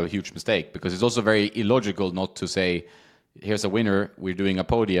seems like a huge mistake, because it's also very illogical not to say, here's a winner, we're doing a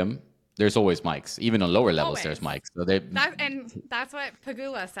podium. There's always mics. Even on lower levels, there's mics. So that's what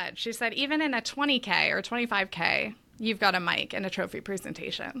Pegula said. She said, even in a 20K or 25K, you've got a mic and a trophy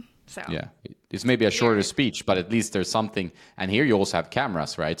presentation. So yeah, it's maybe a shorter speech, but at least there's something. And here you also have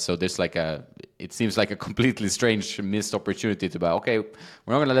cameras, right? So there's it seems like a completely strange missed opportunity to buy. Okay, we're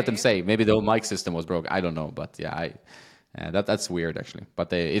not going to let them say. Maybe the whole mic system was broke. I don't know, but yeah, that's weird actually.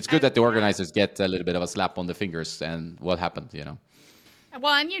 But it's good that the organizers get a little bit of a slap on the fingers and what happened,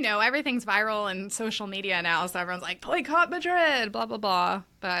 Well, and everything's viral in social media now, so everyone's like, boycott Madrid, blah, blah, blah.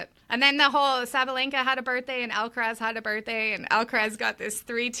 And then the whole Sabalenka had a birthday and Alcaraz had a birthday, and Alcaraz got this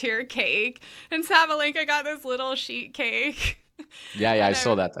 3-tier cake, and Sabalenka got this little sheet cake. Yeah, I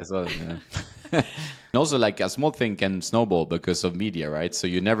saw that. Yeah. And also, like, a small thing can snowball because of media, right? So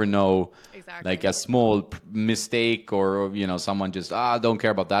you never know, exactly. Like a small mistake or, someone just, don't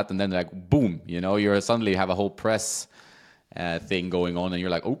care about that. And then like, boom, you suddenly have a whole press thing going on, and you're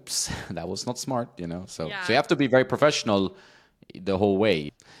like, oops, that was not smart, you know. So you have to be very professional the whole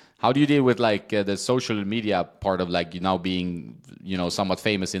way. How do you deal with like the social media part of like you now being, you know, somewhat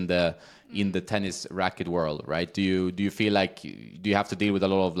famous in the tennis racket world, right? Do you feel like do you have to deal with a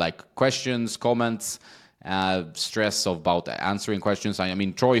lot of like questions, comments, stress about answering questions? I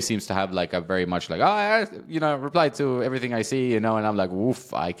mean, Troy seems to have like a very much like, I you know, reply to everything I see, you know, and I'm like,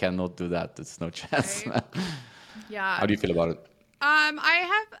 woof, I cannot do that. It's no chance. Right. Yeah. How do you feel about it?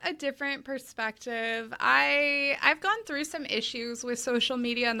 I have a different perspective. I've gone through some issues with social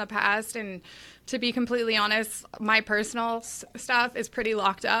media in the past, and to be completely honest, my personal stuff is pretty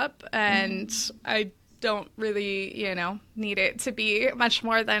locked up, and I don't really, you know, need it to be much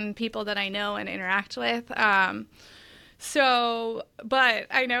more than people that I know and interact with. But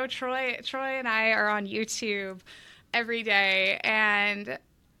I know Troy and I are on YouTube every day, and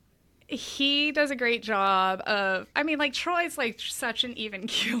he does a great job of, I mean, like, Troy's like such an even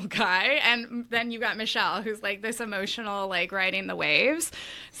keel guy, and then you got Michelle, who's like this emotional, like riding the waves.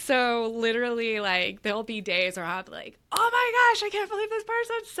 So literally, like, there'll be days where I'll be like, oh my gosh, I can't believe this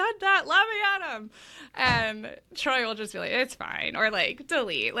person said that, let me at him, and Troy will just be like, it's fine, or like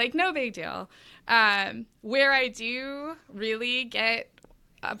delete, like no big deal. Where I do really get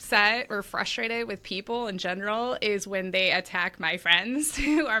upset or frustrated with people in general is when they attack my friends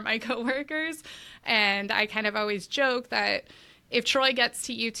who are my coworkers. And I kind of always joke that if Troy gets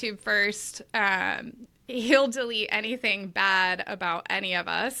to YouTube first, he'll delete anything bad about any of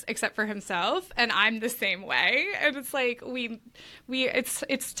us except for himself, and I'm the same way. And it's like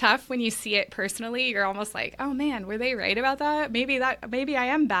it's tough when you see it personally. You're almost like, oh man, were they right about that? Maybe I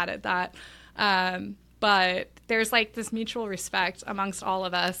am bad at that. But there's like this mutual respect amongst all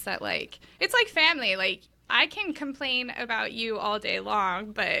of us that, like, it's like family. Like, I can complain about you all day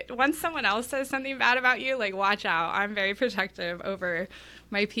long, but once someone else says something bad about you, like, watch out. I'm very protective over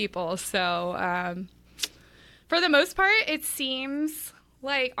my people. So for the most part, it seems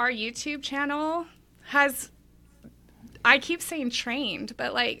like our YouTube channel has, I keep saying trained,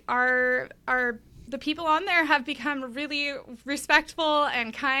 but like the people on there have become really respectful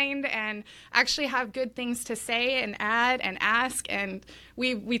and kind and actually have good things to say and add and ask, and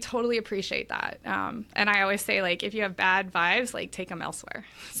we totally appreciate that. And I always say, like, if you have bad vibes, like, take them elsewhere.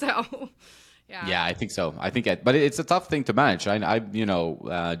 So yeah, I think so. But it's a tough thing to manage. I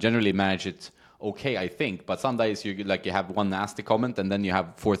generally manage it okay, I think, but some days you have one nasty comment and then you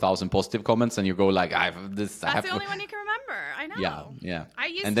have 4,000 positive comments, and you go like, That's the only one you can remember. I know. Yeah. I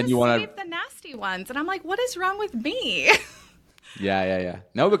used to save the nasty ones, and I'm like, what is wrong with me? Yeah.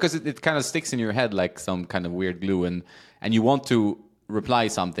 No, because it kind of sticks in your head like some kind of weird glue, and you want to reply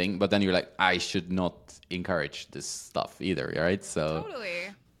something, but then you're like, I should not encourage this stuff either, right? So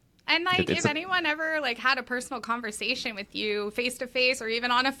totally. And like, if anyone ever like had a personal conversation with you face to face, or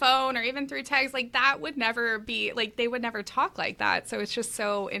even on a phone, or even through text, like, that would never be like, they would never talk like that. So it's just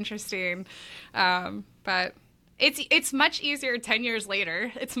so interesting. But it's much easier 10 years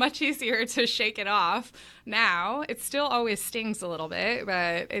later. It's much easier to shake it off now. It still always stings a little bit,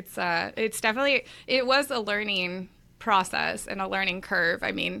 but it's definitely, it was a learning process and a learning curve.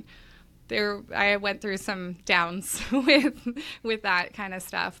 I mean, I went through some downs with that kind of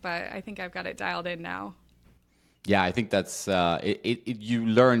stuff, but I think I've got it dialed in now. Yeah, I think that's you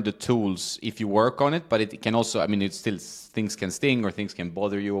learn the tools if you work on it, but it can also, I mean, it's still, things can sting or things can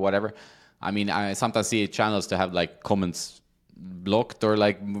bother you or whatever. I mean, I sometimes see channels to have like comments blocked or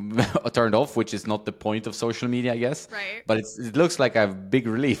like turned off, which is not the point of social media, I guess. Right. But it looks like a big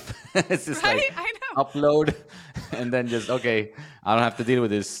relief. It's just right? like, I know. Upload and then just, okay, I don't have to deal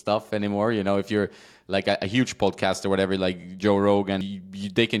with this stuff anymore. You know, if you're like a huge podcast or whatever, like Joe Rogan,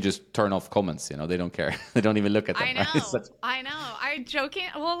 they can just turn off comments. You know, they don't care. They don't even look at them. I know. I know. I joking.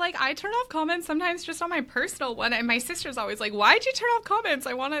 Well, like, I turn off comments sometimes just on my personal one, and my sister's always like, "Why'd you turn off comments?"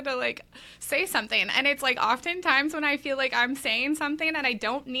 I wanted to like say something, and it's like oftentimes when I feel like I'm saying something and I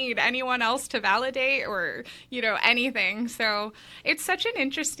don't need anyone else to validate or, you know, anything. So it's such an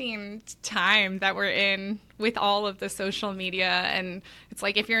interesting time that we're in with all of the social media, and it's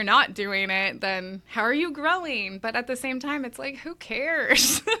like, if you're not doing it, then how are you growing? But at the same time, it's like, who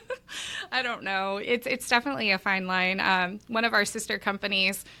cares? I don't know. It's definitely a fine line. One of our sister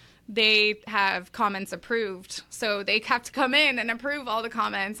companies, they have comments approved, so they have to come in and approve all the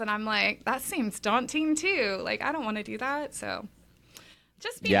comments, and I'm like, that seems daunting too. Like, I don't want to do that. So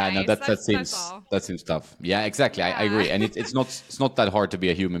just be nice. No, that seems tough. Yeah, exactly. Yeah. I agree, and it's not that hard to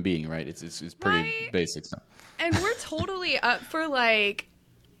be a human being, right? It's pretty basic stuff. And we're totally up for like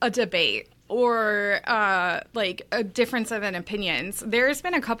a debate or like a difference of an opinions. There's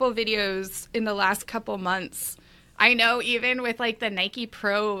been a couple of videos in the last couple months. I know even with like the Nike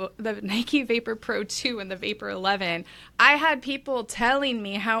Vapor Pro 2 and the Vapor 11, I had people telling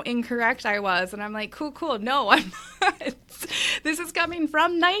me how incorrect I was. And I'm like, cool. No, I'm not. This is coming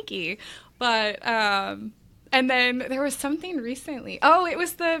from Nike. But, and then there was something recently. Oh, it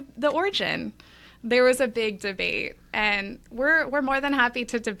was the Origin. There was a big debate, and we're more than happy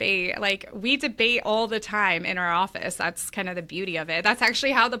to debate. Like, we debate all the time in our office. That's kind of the beauty of it. That's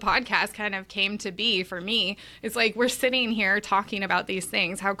actually how the podcast kind of came to be for me. It's like, we're sitting here talking about these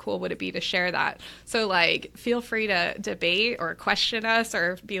things. How cool would it be to share that? So, like, feel free to debate or question us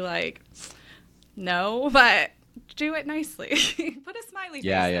or be like, no, but do it nicely. Put a smiley face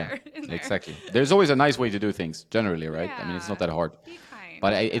there. Exactly. There's always a nice way to do things, generally, right? Yeah. I mean, it's not that hard. Be kind.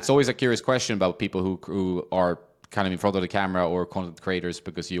 But it's always a curious question about people who are kind of in front of the camera or content creators,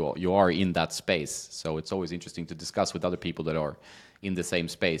 because you are in that space. So it's always interesting to discuss with other people that are in the same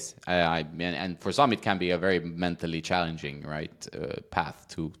space. And for some, it can be a very mentally challenging, right, path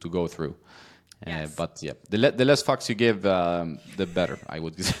to go through. Yes. But yeah, the less fucks you give, the better, I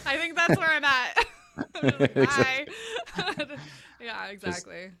would say. I think that's where I'm at. Bye. Yeah,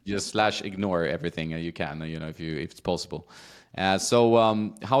 exactly. Just /ignore everything you can, if it's possible. So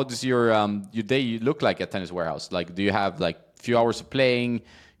how does your day look like at Tennis Warehouse? Like, do you have like a few hours of playing?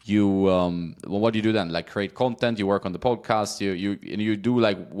 What do you do then? Like, create content? You work on the podcast? You do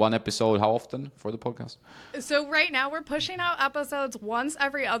like one episode? How often for the podcast? So right now we're pushing out episodes once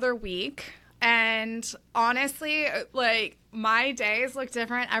every other week. And honestly, like, my days look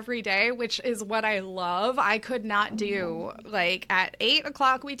different every day, which is what I love. I could not do, like, at 8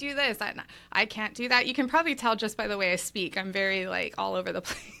 o'clock we do this. I can't do that. You can probably tell just by the way I speak. I'm very, like, all over the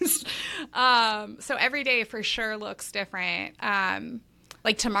place. So every day for sure looks different.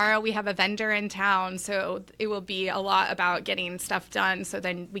 Like, tomorrow we have a vendor in town, so it will be a lot about getting stuff done so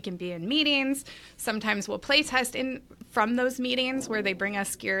then we can be in meetings. Sometimes we'll play test from those meetings where they bring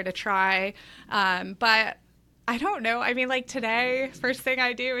us gear to try. But I don't know. I mean, like, today, first thing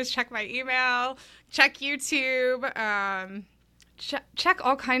I do is check my email, check YouTube, check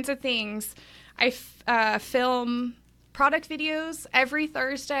all kinds of things. I film product videos every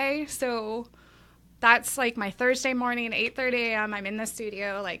Thursday, so that's like my Thursday morning, 8:30 a.m. I'm in the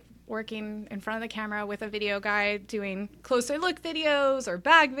studio, like, working in front of the camera with a video guy, doing closer look videos or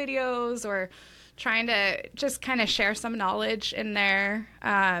bag videos, or trying to just kind of share some knowledge in there.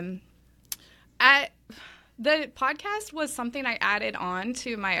 The podcast was something I added on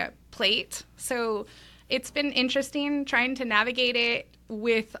to my plate. So it's been interesting trying to navigate it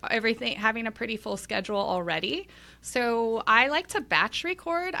with everything, having a pretty full schedule already. So I like to batch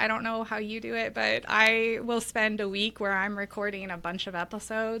record. I don't know how you do it, but I will spend a week where I'm recording a bunch of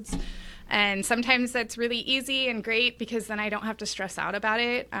episodes. And sometimes that's really easy and great because then I don't have to stress out about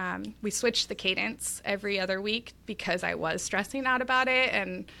it. We switched the cadence every other week because I was stressing out about it.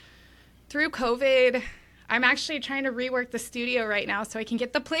 And through COVID, I'm actually trying to rework the studio right now so I can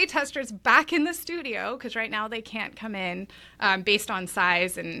get the playtesters back in the studio, because right now they can't come in based on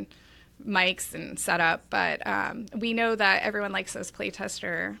size and mics and setup. But we know that everyone likes those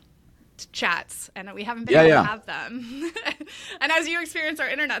playtester chats, and we haven't been able to have them. And as you experience, our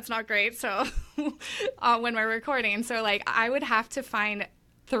internet's not great, so when we're recording. So, like, I would have to find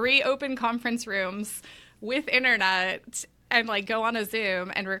 3 open conference rooms with internet and, like, go on a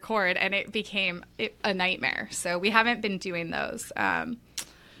Zoom and record, and it became a nightmare. So we haven't been doing those.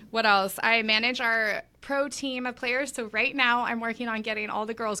 What else? I manage our pro team of players. So right now I'm working on getting all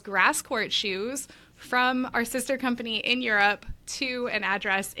the girls' grass court shoes from our sister company in Europe to an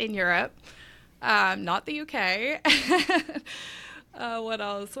address in Europe, not the UK. What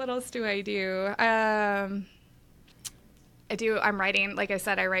else? What else do I do? I'm writing, like I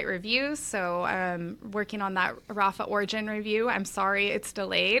said, I write reviews, so I'm working on that Rafa Origin review. I'm sorry it's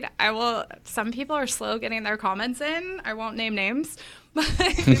delayed. Some people are slow getting their comments in. I won't name names, but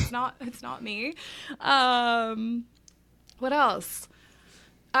it's not me. What else?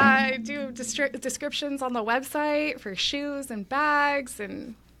 I do descriptions on the website for shoes and bags,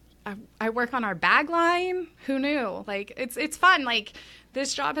 and I work on our bag line. Who knew? Like, it's fun. Like,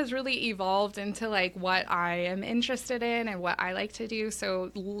 this job has really evolved into, like, what I am interested in and what I like to do.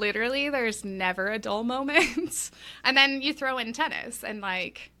 So literally there's never a dull moment. And then you throw in tennis, and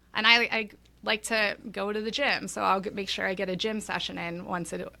I like to go to the gym. So I'll make sure I get a gym session in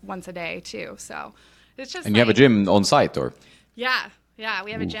once a day too. So it's just. And you have a gym on site, or? Yeah,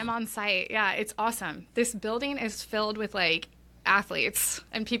 we have a gym on site. Yeah, it's awesome. This building is filled with, like, athletes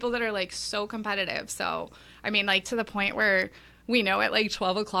and people that are, like, so competitive. So, I mean, like, to the point where we know at, like,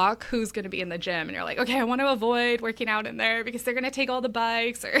 12 o'clock who's going to be in the gym, and you're like, okay, I want to avoid working out in there because they're going to take all the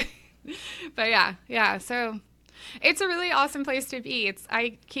bikes. But yeah. So It's a really awesome place to be.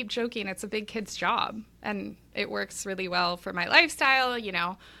 I keep joking, it's a big kid's job, and it works really well for my lifestyle,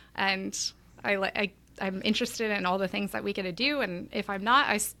 and I'm interested in all the things that we get to do. And if I'm not,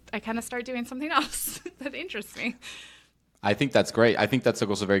 I kind of start doing something else that interests me. I think that's great. I think that's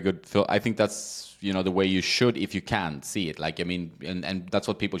also very good. I think that's, the way you should, if you can see it. Like, I mean, and that's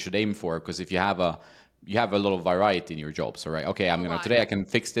what people should aim for. Because if you have a lot of variety in your job. So, right, okay, today I can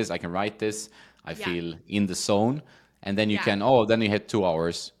fix this, I can write this, I feel in the zone. And then you then you hit 2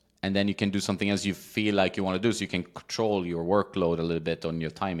 hours, and then you can do something else you feel like you want to do. So you can control your workload a little bit on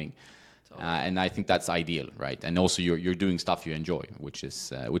your timing. And I think that's ideal, right? And also you're doing stuff you enjoy, which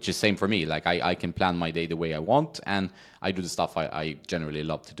is same for me. Like I can plan my day the way I want, and I do the stuff I generally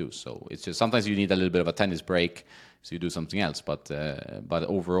love to do. So it's just sometimes you need a little bit of a tennis break, so you do something else. But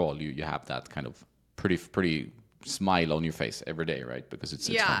overall, you have that kind of pretty smile on your face every day, right? Because it's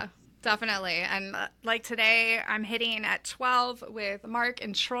fun. Definitely. And like today, I'm hitting at 12 with Mark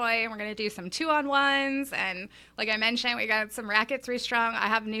and Troy, and we're going to do some 2-on-1s. And like I mentioned, we got some rackets restrung. I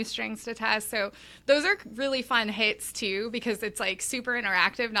have new strings to test. So those are really fun hits too, because it's like super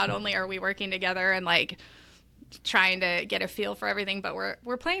interactive. Not only are we working together and like trying to get a feel for everything, but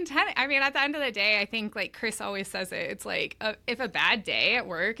we're playing tennis. I mean, at the end of the day, I think like Chris always says it. It's like if a bad day at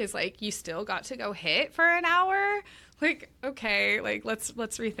work is like you still got to go hit for an hour, like, okay, like let's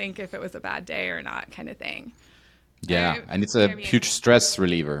rethink if it was a bad day or not, kind of thing. Yeah, and it's a huge stress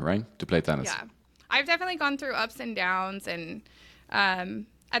reliever, right, to play tennis. Yeah, I've definitely gone through ups and downs, and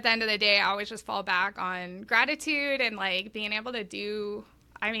at the end of the day, I always just fall back on gratitude and like being able to do.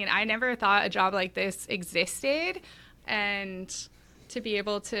 I mean, I never thought a job like this existed, and to be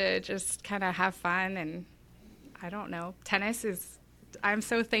able to just kind of have fun, and I don't know, tennis is. I'm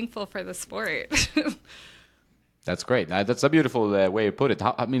so thankful for the sport. That's great. That's a beautiful way to put it.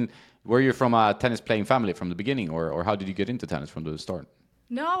 Were you from a tennis-playing family from the beginning, or how did you get into tennis from the start?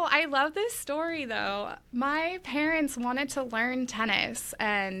 No, I love this story, though. My parents wanted to learn tennis,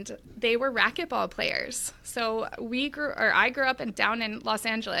 and they were racquetball players. So I grew up down in Los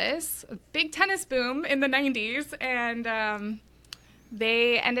Angeles, a big tennis boom in the 90s, and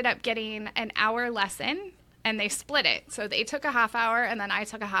they ended up getting an hour lesson, and they split it. So they took a half hour, and then I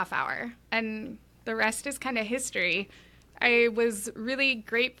took a half hour. And the rest is kind of history. I was really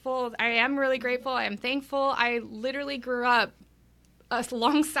grateful. I am really grateful. I am thankful. I literally grew up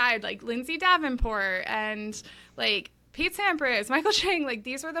alongside like Lindsay Davenport and like Pete Sampras, Michael Chang. Like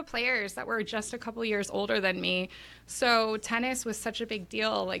these were the players that were just a couple years older than me. So tennis was such a big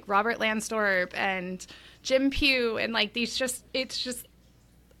deal. Like Robert Lansdorp and Jim Pugh and like it's just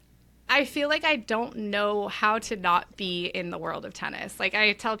I feel like I don't know how to not be in the world of tennis. Like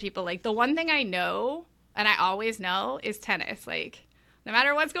I tell people, like the one thing I know and I always know is tennis. Like no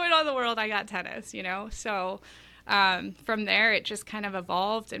matter what's going on in the world, I got tennis, So from there, it just kind of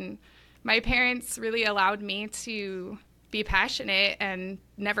evolved. And my parents really allowed me to be passionate and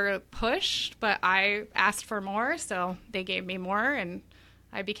never pushed, but I asked for more. So they gave me more. And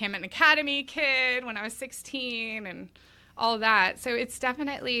I became an academy kid when I was 16 and all that. So it's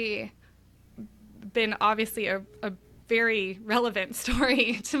definitely been obviously a very relevant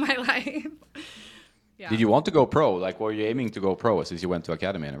story to my life. Yeah. Did you want to go pro? Like, were you aiming to go pro since you went to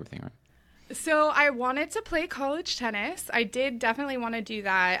academy and everything, right? So I wanted to play college tennis. I did definitely want to do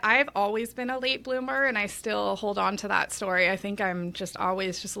that. I've always been a late bloomer, and I still hold on to that story. I think I'm just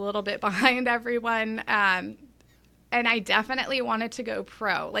always just a little bit behind everyone. And I definitely wanted to go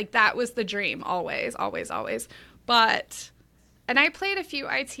pro. Like, that was the dream, always, always, always. And I played a few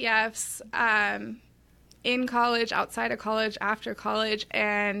ITFs in college, outside of college, after college,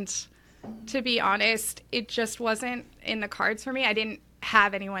 and to be honest, it just wasn't in the cards for me. I didn't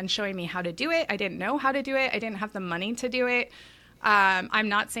have anyone showing me how to do it. I didn't know how to do it. I didn't have the money to do it. I'm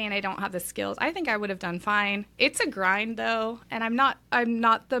not saying I don't have the skills. I think I would have done fine. It's a grind, though, and I'm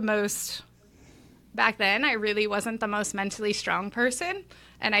not the most. Back then, I really wasn't the most mentally strong person,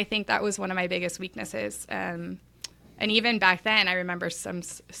 and I think that was one of my biggest weaknesses. And even back then, I remember some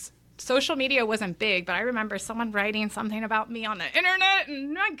social media wasn't big, but I remember someone writing something about me on the internet,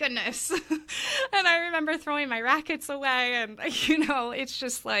 and my goodness. And I remember throwing my rackets away, and, it's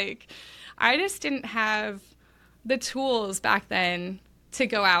just like, I just didn't have the tools back then to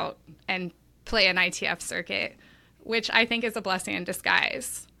go out and play an ITF circuit, which I think is a blessing in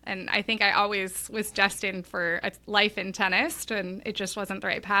disguise. And I think I always was destined for a life in tennis, and it just wasn't the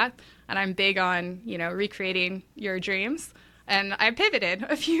right path. And I'm big on, recreating your dreams. And I pivoted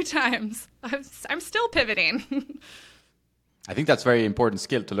a few times. I'm still pivoting. I think that's a very important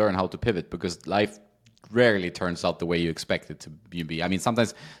skill to learn how to pivot, because life rarely turns out the way you expect it to be. I mean,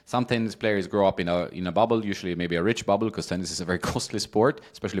 sometimes some tennis players grow up in a bubble, usually maybe a rich bubble, because tennis is a very costly sport,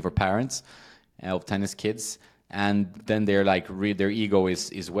 especially for parents of tennis kids. And then they're like, their ego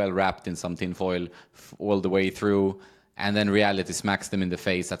is well wrapped in some tinfoil all the way through. And then reality smacks them in the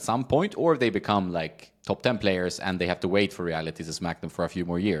face at some point, or they become like top 10 players and they have to wait for reality to smack them for a few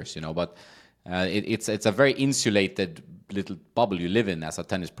more years, But it's a very insulated little bubble you live in as a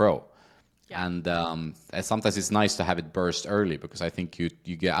tennis pro. Yeah. And sometimes it's nice to have it burst early, because I think you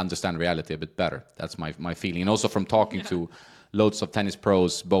understand reality a bit better. That's my feeling. And also from talking to loads of tennis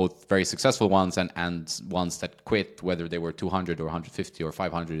pros, both very successful ones and ones that quit, whether they were 200 or 150 or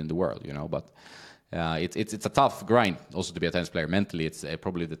 500 in the world, But it's a tough grind also to be a tennis player. Mentally, it's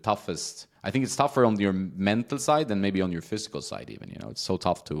probably the toughest. I think it's tougher on your mental side than maybe on your physical side even. It's so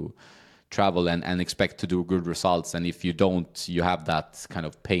tough to travel and expect to do good results. And if you don't, you have that kind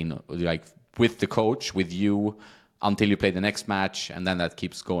of pain, like with the coach, with you, until you play the next match. And then that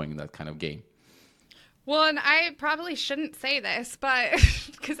keeps going, that kind of game. Well, and I probably shouldn't say this, but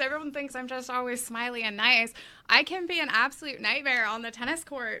because everyone thinks I'm just always smiley and nice, I can be an absolute nightmare on the tennis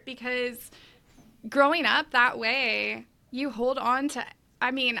court, because growing up that way, you hold on to,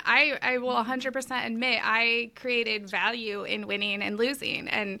 I will 100% admit I created value in winning and losing.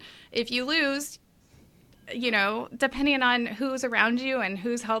 And if you lose, depending on who's around you and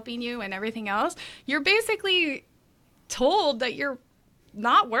who's helping you and everything else, you're basically told that you're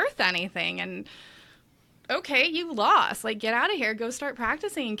not worth anything. And okay, you lost. Like, get out of here, go start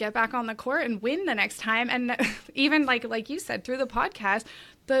practicing, get back on the court and win the next time. And even like you said, through the podcast,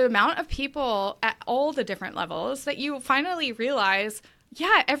 the amount of people at all the different levels that you finally realize,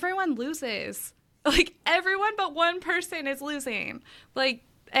 yeah, everyone loses. Like, everyone but one person is losing. Like,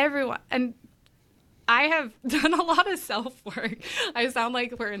 everyone. And I have done a lot of self-work. I sound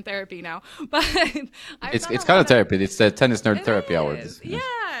like we're in therapy now, but it's kind of therapy. It's the tennis nerd therapy hour.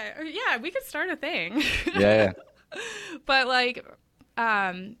 Yeah, we could start a thing. Yeah. But like,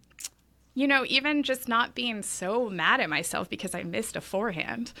 even just not being so mad at myself because I missed a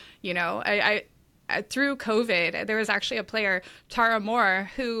forehand. I through COVID, there was actually a player, Tara Moore,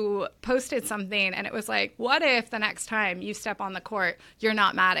 who posted something, and it was like, what if the next time you step on the court, you're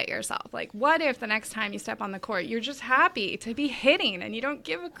not mad at yourself? Like, what if the next time you step on the court, you're just happy to be hitting and you don't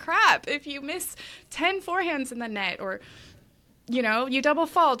give a crap if you miss 10 forehands in the net, or, you double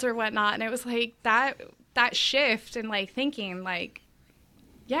fault or whatnot. And it was like that shift in like thinking like,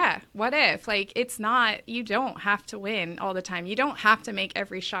 yeah, what if? Like, it's not, you don't have to win all the time. You don't have to make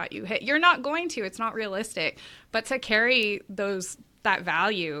every shot you hit. You're not going to. It's not realistic. But to carry that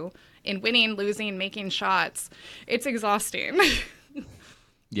value in winning, losing, making shots, it's exhausting.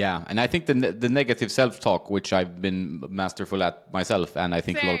 Yeah, and I think the negative self-talk, which I've been masterful at myself, and I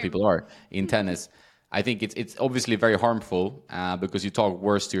think Same. A lot of people are in tennis, I think it's obviously very harmful because you talk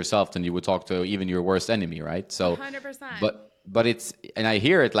worse to yourself than you would talk to even your worst enemy, right? So, 100%. But it's, and I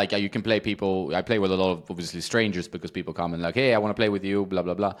hear it like you can play people. I play with a lot of obviously strangers, because people come and like, hey, I want to play with you, blah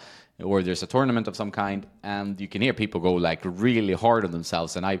blah blah, or there's a tournament of some kind, and you can hear people go like really hard on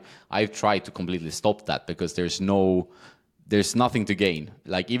themselves. And I've tried to completely stop that, because there's nothing to gain.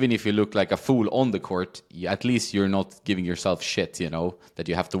 Like, even if you look like a fool on the court, at least you're not giving yourself shit, that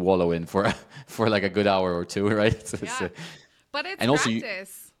you have to wallow in for like a good hour or two, right? So yeah. But it's and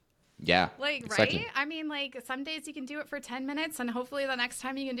practice. Yeah. Like, exactly. Right? I mean, like, some days you can do it for 10 minutes, and hopefully the next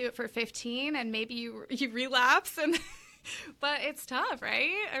time you can do it for 15, and maybe you relapse. But it's tough, right?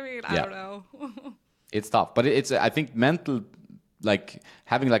 I mean, I don't know. It's tough. But it's, I think, mental, like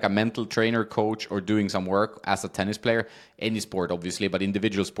having like a mental trainer, coach, or doing some work as a tennis player, any sport obviously, but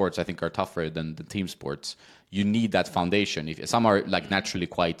individual sports I think are tougher than the team sports. You need that foundation. If some are like naturally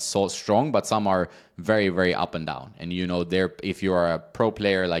quite so strong, but some are very, very up and down. And if you are a pro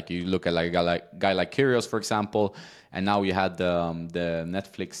player, like you look at like a guy like Kyrgios, for example, and now you had the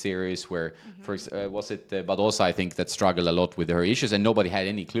Netflix series where, was it Badosa, I think, that struggled a lot with her issues, and nobody had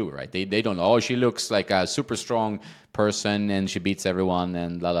any clue, right? They don't know. Oh, she looks like a super strong person and she beats everyone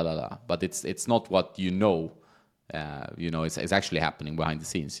and la la la la. But it's not what it's actually happening behind the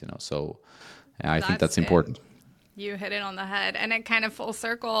scenes, So I think that's important. You hit it on the head, and it kind of full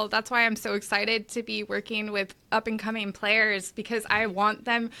circle. That's why I'm so excited to be working with up and coming players, because I want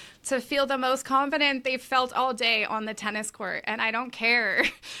them to feel the most confident they've felt all day on the tennis court. And I don't care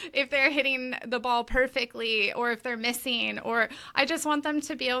if they're hitting the ball perfectly or if they're missing, or I just want them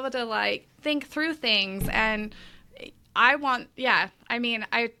to be able to like think through things. And I want, I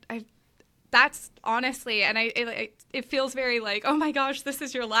that's honestly, and it feels very like, oh my gosh, this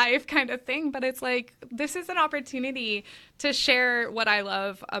is your life kind of thing. But it's like, this is an opportunity to share what I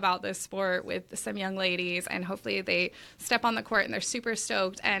love about this sport with some young ladies. And hopefully they step on the court and they're super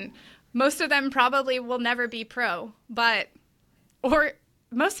stoked. And most of them probably will never be pro, or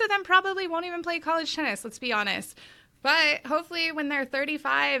most of them probably won't even play college tennis, let's be honest. But hopefully when they're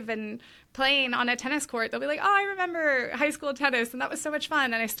 35 and playing on a tennis court, they'll be like, oh, I remember high school tennis, and that was so much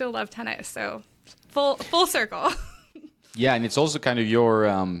fun, and I still love tennis. So full circle. Yeah, and it's also kind of your,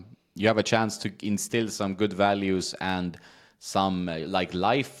 you have a chance to instill some good values and some like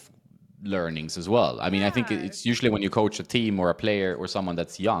life learnings as well. I mean, I think it's usually when you coach a team or a player or someone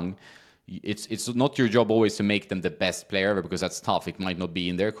that's young, it's not your job always to make them the best player ever, because that's tough. It might not be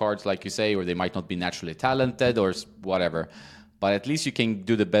in their cards, like you say, or they might not be naturally talented or whatever. But at least you can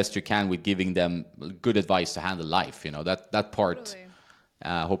do the best you can with giving them good advice to handle life. You know, that part,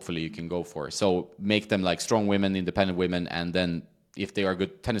 totally. Hopefully you can go for. So make them like strong women, independent women, and then if they are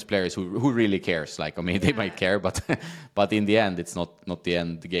good tennis players, who really cares? Like, I mean, they might care, but in the end, it's not the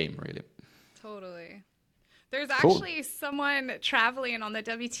end game, really. Totally. There's actually someone traveling on the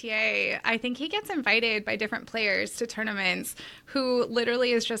WTA. I think he gets invited by different players to tournaments, who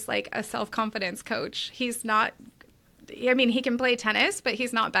literally is just like a self-confidence coach. He's not, I mean, he can play tennis, but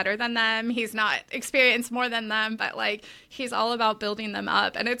he's not better than them. He's not experienced more than them, but like, he's all about building them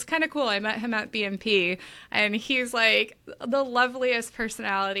up. And it's kind of cool. I met him at BMP, and he's like the loveliest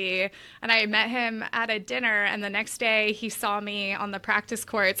personality. And I met him at a dinner, and the next day he saw me on the practice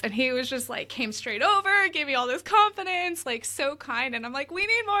courts, and he was just like, came straight over, gave me all this confidence, like so kind. And I'm like, we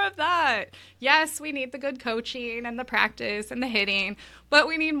need more of that. Yes, we need the good coaching and the practice and the hitting, but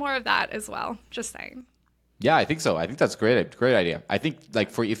we need more of that as well. Just saying. Yeah, I think so. I think that's great idea. I think like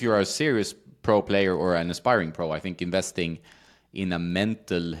if you're a serious pro player or an aspiring pro, I think investing in a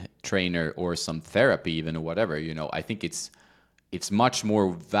mental trainer or some therapy even, or whatever, you know, I think it's much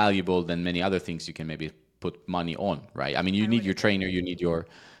more valuable than many other things you can maybe put money on, right? I mean, you need your trainer, you need your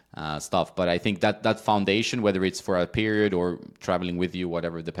stuff, but I think that foundation, whether it's for a period or traveling with you,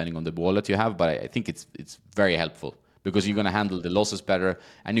 whatever, depending on the wallet you have, but I think it's very helpful. Because you're going to handle the losses better,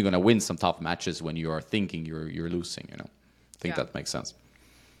 and you're going to win some tough matches when you are thinking you're losing. You know, I think that makes sense.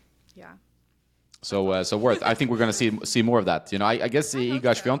 Yeah. So worth. I think we're going to see more of that. You know, I guess Iga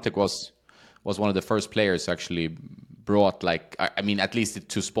Świątek was one of the first players who actually brought, like, I mean, at least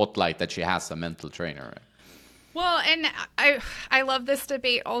to spotlight that she has a mental trainer. Right? Well, and I love this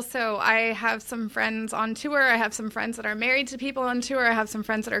debate also. I have some friends on tour. I have some friends that are married to people on tour. I have some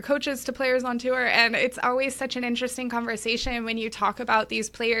friends that are coaches to players on tour. And it's always such an interesting conversation when you talk about these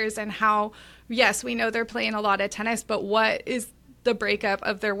players and how, yes, we know they're playing a lot of tennis, but what is the breakup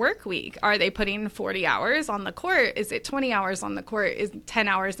of their work week? Are they putting 40 hours on the court? Is it 20 hours on the court? Is 10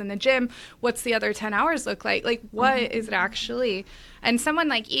 hours in the gym? What's the other 10 hours look like? Like, what is it actually? And someone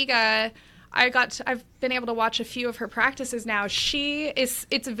like Iga, I've been able to watch a few of her practices now.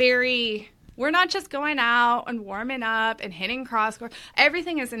 We're not just going out and warming up and hitting cross court.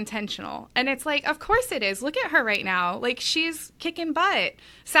 Everything is intentional. And it's like, of course it is. Look at her right now. Like, she's kicking butt.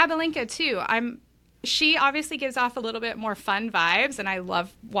 Sabalenka too. She obviously gives off a little bit more fun vibes, and I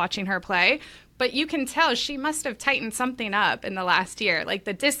love watching her play. But you can tell she must have tightened something up in the last year, like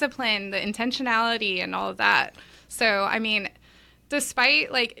the discipline, the intentionality, and all of that. So, I mean,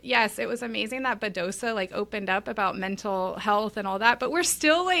 despite, like, yes, it was amazing that Badosa, like, opened up about mental health and all that, but we're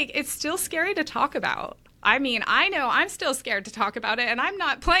still, like, it's still scary to talk about. I mean, I know I'm still scared to talk about it, and I'm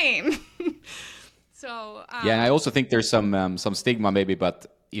not playing. So, yeah, and I also think there's some stigma maybe,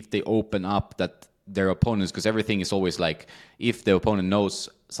 but if they open up that their opponents, because everything is always like, if the opponent knows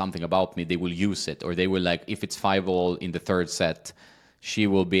something about me, they will use it, or they will, like, if it's 5-all in the third set, she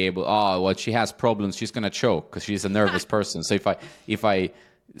will be able, she has problems, she's going to choke because she's a nervous person. So if I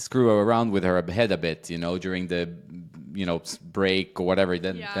screw around with her head a bit, you know, during the, you know, break or whatever,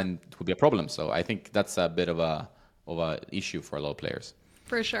 then it will be a problem. So I think that's a bit of a issue for a lot of players.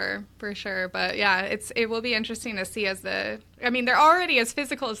 For sure. But yeah, it will be interesting to see they're already as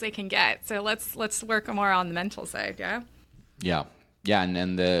physical as they can get. So let's work more on the mental side. Yeah. Yeah. Yeah,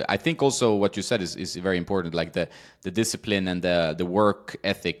 and I think also what you said is very important, like the discipline and the work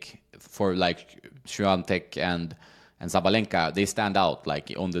ethic for, like, Świątek and Sabalenka. They stand out,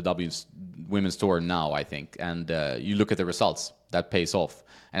 like, on the women's tour now, I think. And you look at the results, that pays off.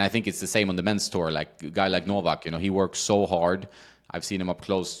 And I think it's the same on the men's tour. Like a guy like Novak, you know, he works so hard. I've seen him up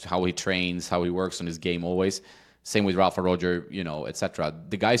close, how he trains, how he works on his game always. Same with Rafa, Roger, you know, etc.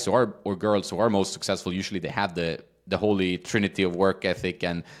 The guys or girls who are most successful, usually they have the holy trinity of work ethic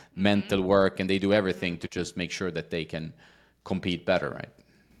and mental work, and they do everything to just make sure that they can compete better, right?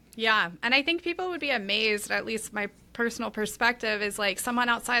 Yeah. And I think people would be amazed, at least my personal perspective is like someone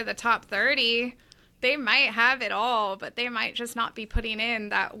outside the top 30, they might have it all, but they might just not be putting in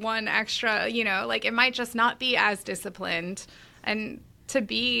that one extra, like it might just not be as disciplined. And to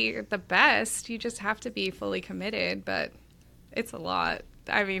be the best, you just have to be fully committed, but it's a lot.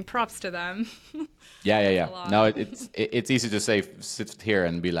 I mean, props to them. Yeah. No, it's easy to say, sit here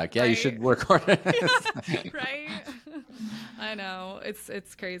and be like, yeah, right. You should work harder. Right? I know.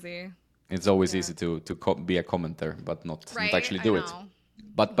 It's crazy. It's always easy to be a commenter, but not actually do it.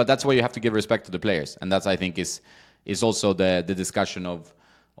 But that's why you have to give respect to the players, and that's I think is also the discussion of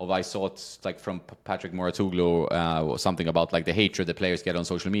I saw it like from Patrick Mouratoglou something about like the hatred the players get on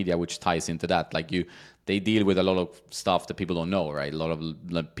social media, which ties into that. Like they deal with a lot of stuff that people don't know, right? A lot of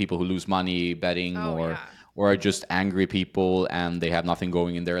like, people who lose money betting or are just angry people and they have nothing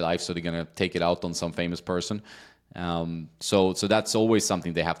going in their life, so they're gonna take it out on some famous person. So that's always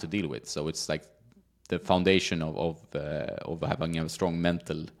something they have to deal with. So it's like the foundation of having a strong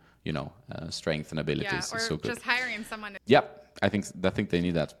mental, strength and abilities. Yeah, or is so good. Just hiring someone. Yeah, I think they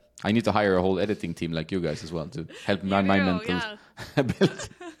need that. I need to hire a whole editing team like you guys as well to help my mental ability.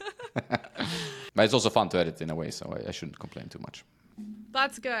 But it's also fun to edit in a way, so I shouldn't complain too much.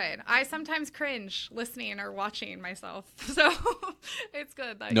 That's good. I sometimes cringe listening or watching myself, so it's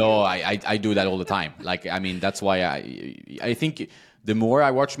good. No, I do that all the time. Like, I mean, that's why I think the more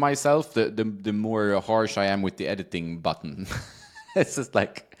I watch myself, the more harsh I am with the editing button. It's just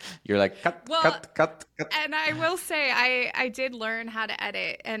like you're like cut. And I will say I did learn how to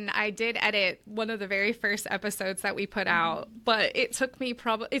edit, and I did edit one of the very first episodes that we put out, but it took me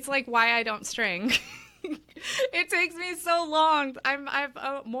it's like why I don't string. It takes me so long.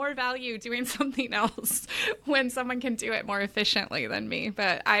 I've more value doing something else when someone can do it more efficiently than me.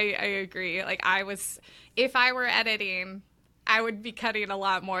 But I agree. Like if I were editing, I would be cutting a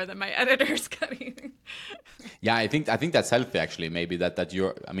lot more than my editor's cutting. Yeah, I think that's healthy actually. Maybe that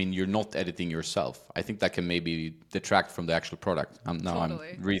you're not editing yourself. I think that can maybe detract from the actual product.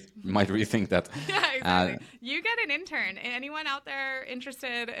 Totally. Might rethink that. Yeah, exactly. You get an intern. Anyone out there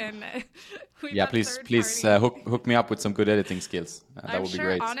interested in? Please hook me up with some good editing skills. That would be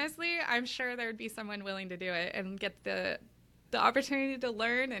great. Honestly, I'm sure there would be someone willing to do it and get the opportunity to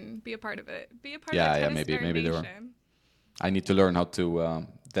learn and be a part of it. Be a part of the maybe there are. I need to learn how to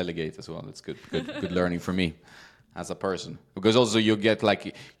delegate as well. It's good learning for me as a person. Because also you get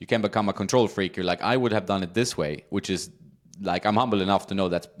like, you can become a control freak. You're like, I would have done it this way, which is like, I'm humble enough to know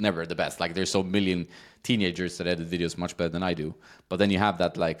that's never the best. Like there's so million teenagers that edit videos much better than I do. But then you have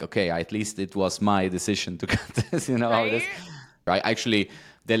that like, okay, at least it was my decision to cut this, right? How it is. I actually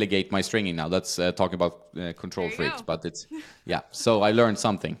delegate my stringing now. That's talking about control freaks, but it's, so I learned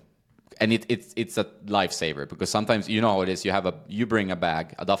something. And it's a lifesaver because sometimes you know how it is. You bring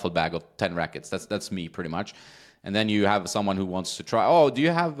a duffel bag of 10 rackets. That's me pretty much. And then you have someone who wants to try. Oh, do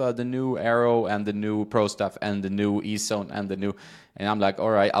you have the new Aero and the new Pro Stuff and the new E-Zone and the new? And I'm like, all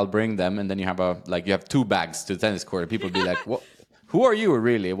right, I'll bring them. And then you have 2 bags to the tennis court. And people be like, what? Who are you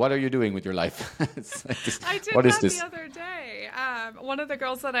really? What are you doing with your life? I did that the other day. One of the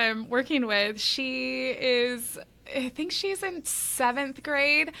girls that I'm working with, I think she's in 7th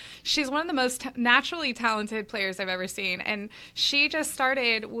grade. She's one of the most naturally talented players I've ever seen. And she just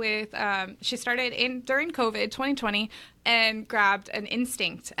started with, during COVID 2020 and grabbed an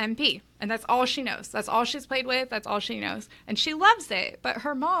Instinct MP. And that's all she knows. That's all she's played with. That's all she knows. And she loves it. But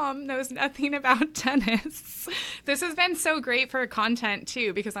her mom knows nothing about tennis. This has been so great for content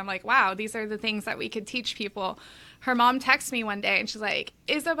too, because I'm like, wow, these are the things that we could teach people. Her mom texted me one day and she's like,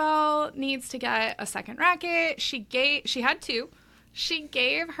 Isabel needs to get a second racket. She had 2. She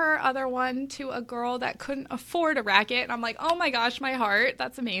gave her other one to a girl that couldn't afford a racket. And I'm like, oh my gosh, my heart.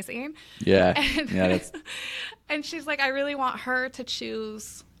 That's amazing. Yeah. And she's like, I really want her to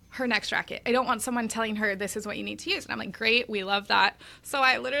choose her next racket. I don't want someone telling her this is what you need to use. And I'm like, great, we love that. So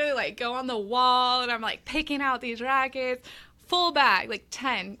I literally like go on the wall and I'm like picking out these rackets. Full bag, like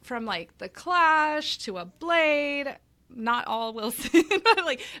 10, from like the Clash to a Blade, not all Wilson, but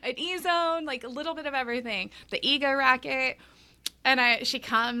like an E-Zone, like a little bit of everything. The Ego racket. And she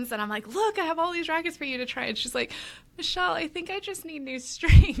comes and I'm like, look, I have all these rackets for you to try. And she's like, Michelle, I think I just need new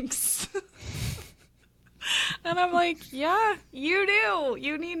strings. And I'm like, yeah, you do.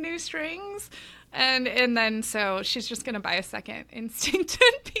 You need new strings. And then so she's just gonna buy a second Instinct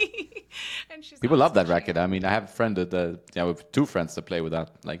NP. And people love that racket. I mean, I have a friend with 2 friends that play with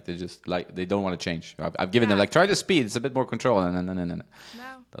that. Like they don't want to change. I've given them like, try the speed. It's a bit more control. And no,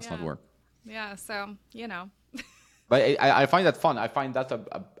 does not work. Yeah. So But I find that fun. I find that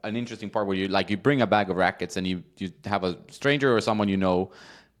an interesting part where you bring a bag of rackets and you have a stranger or someone you know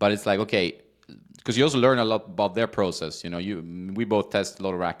But it's like, okay, because you also learn a lot about their process. We both test a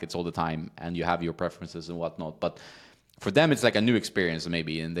lot of rackets all the time, and you have your preferences and whatnot. But for them, it's like a new experience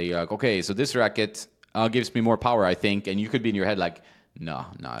maybe, and they're like, okay, so this racket gives me more power, I think, and you could be in your head like, no,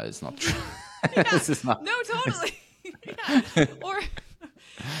 it's not true. This is not. No, totally. Or.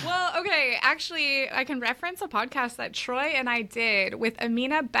 Well, okay, actually, I can reference a podcast that Troy and I did with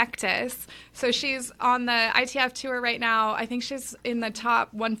Amina Bektis. So she's on the ITF tour right now. I think she's in the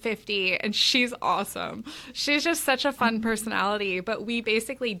top 150, and she's awesome. She's just such a fun personality. But we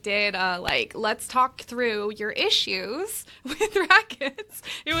basically did, let's talk through your issues with rackets.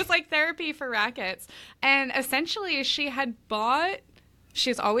 It was like therapy for rackets. And essentially,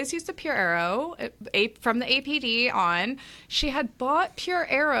 she's always used a Pure Arrow from the APD on. She had bought Pure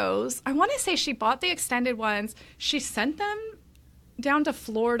Arrows. I want to say she bought the extended ones. She sent them down to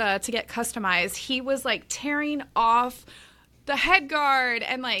Florida to get customized. He was like tearing off the head guard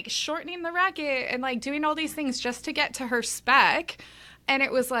and like shortening the racket and like doing all these things just to get to her spec. And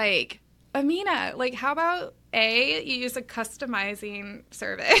it was like, Amina, like, how about you use a customizing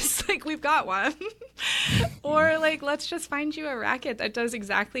service? Like, we've got one. Or, like, let's just find you a racket that does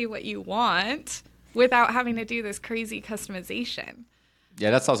exactly what you want without having to do this crazy customization.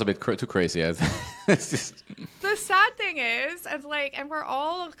 Yeah, that sounds a bit too crazy. The sad thing is, and we're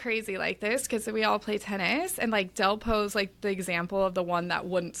all crazy like this because we all play tennis, and, like, Delpo's, like, the example of the one that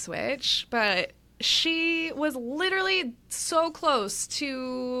wouldn't switch, but she was literally so close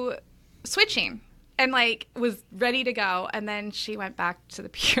to switching and like was ready to go, and then she went back to the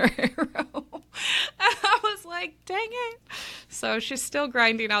Pure Arrow. And I was like, dang it. So she's still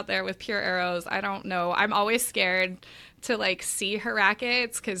grinding out there with Pure Arrows. I don't know, I'm always scared to like see her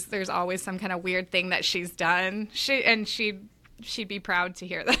rackets because there's always some kind of weird thing that she's done. She'd be proud to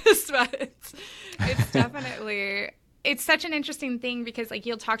hear this, but it's definitely it's such an interesting thing because like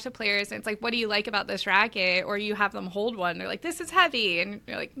you'll talk to players and it's like, what do you like about this racket? Or you have them hold one. They're like, this is heavy. And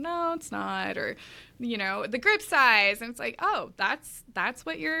you're like, no, it's not. Or, the grip size. And it's like, oh, that's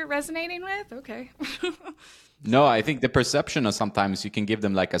what you're resonating with? Okay. No, I think the perception of sometimes you can give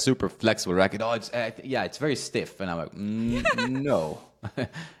them like a super flexible racket. Oh, it's very stiff. And I'm like, no.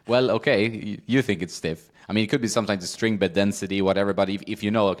 Well, okay, you think it's stiff. I mean, it could be sometimes the string bed density, whatever. But if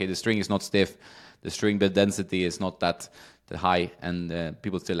okay, the string is not stiff, the string bed density is not that high, and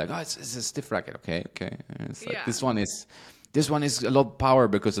people still like, oh, it's a stiff racket. Okay. It's like, this one is a lot of power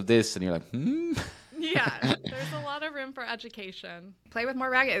because of this, and you're like, Yeah, there's a lot of room for education. Play with more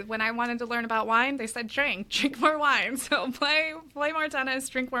rackets. When I wanted to learn about wine, they said drink more wine. So play more tennis,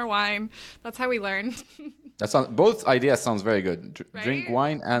 drink more wine. That's how we learn. Both ideas sounds very good. Right? Drink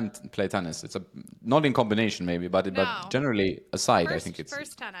wine and play tennis. It's not in combination maybe, but generally aside, I think it's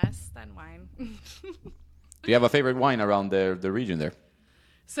first tennis, then wine. Do you have a favorite wine around the region there?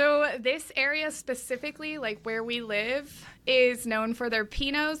 So this area specifically, like where we live, is known for their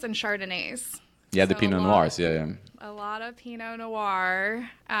Pinots and Chardonnays. Yeah, the Pinot Noirs, yeah. A lot of Pinot Noir,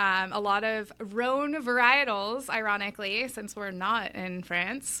 a lot of Rhone varietals, ironically, since we're not in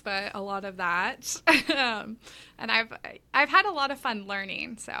France, but a lot of that. And I've had a lot of fun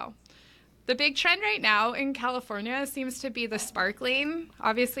learning. So the big trend right now in California seems to be the sparkling.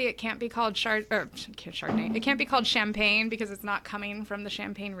 Obviously, it can't be called Chardonnay. It can't be called Champagne because it's not coming from the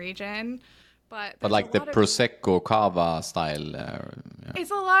Champagne region. But like the Prosecco Cava style.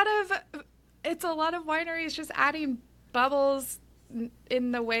 It's a lot of wineries just adding bubbles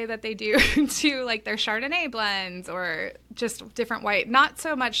in the way that they do to like their Chardonnay blends or just different white. Not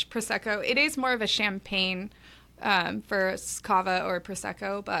so much Prosecco. It is more of a champagne for Cava or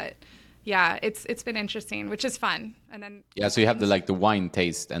Prosecco, but yeah, it's been interesting, which is fun. And then so you have the wine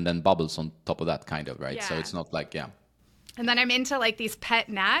taste and then bubbles on top of that kind of, right? Yeah. So it's not like And then I'm into like these pet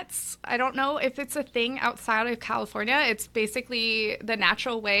nats. I don't know if it's a thing outside of California. It's basically the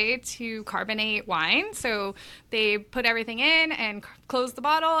natural way to carbonate wine. So they put everything in and close the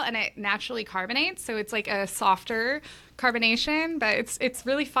bottle and it naturally carbonates. So it's like a softer carbonation, but it's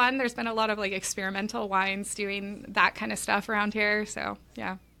really fun. There's been a lot of like experimental wines doing that kind of stuff around here. So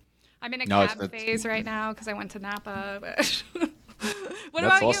yeah, I'm in a cab phase right now because I went to Napa. But What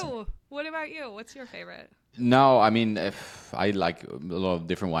about you? What's your favorite? No, I mean, I like a lot of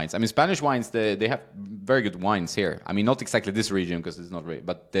different wines. I mean, Spanish wines, they have very good wines here. I mean, not exactly this region because it's not really,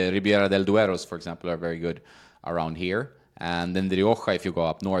 but the Riviera del Dueros, for example, are very good around here. And then the Rioja, if you go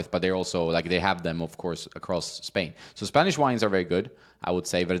up north, but they're also, like, they have them, of course, across Spain. So Spanish wines are very good. I would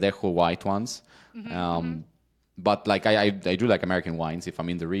say Verdejo white ones. But like I do like American wines if I'm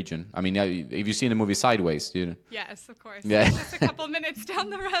in the region. I mean, if you've seen the movie Sideways, you know. Yes, of course. Yeah. Just a couple minutes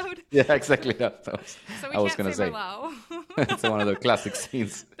down the road. Yeah, exactly. That So we I was can't gonna say say. Merlot. It's one of the classic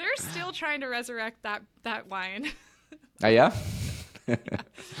scenes. They're still trying to resurrect that wine. Yeah.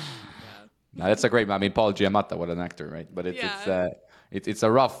 No, that's a great. I mean, Paul Giamatti, what an actor, right? But it's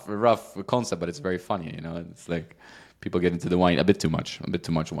a rough concept, but it's very funny. You know, it's like people get into the wine a bit too much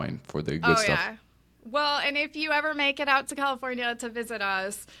wine for the good stuff. Yeah. Well, and if you ever make it out to California to visit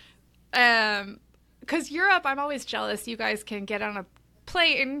us, because Europe, I'm always jealous. You guys can get on a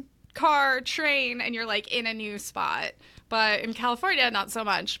plane, car, train, and you're like in a new spot. But in California, not so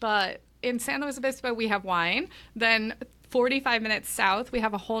much. But in San Luis Obispo, we have wine. Then 45 minutes south, we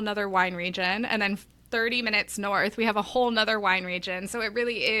have a whole nother wine region. And then 30 minutes north, we have a whole nother wine region. So it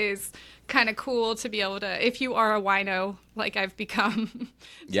really is kind of cool to be able to, if you are a wino like I've become.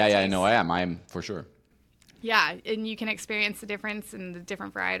 Yeah, no, I am for sure. Yeah, and you can experience the difference in the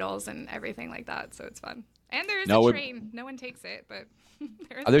different varietals and everything like that. So it's fun. And there is a train. No one takes it, but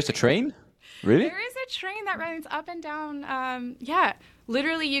there's a train? Really? There is a train that runs up and down. Yeah,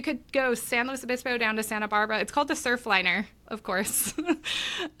 literally you could go San Luis Obispo down to Santa Barbara. It's called the Surfliner, of course.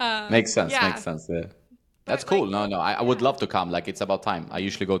 Makes sense. Yeah. Makes sense. Yeah. That's cool. Like, I would love to come. Like, it's about time. I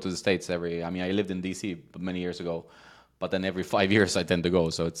usually go to the States I lived in DC many years ago, but then every 5 years I tend to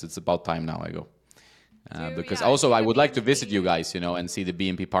go. So it's about time now I go. Because also I would like to visit you guys, you know, and see the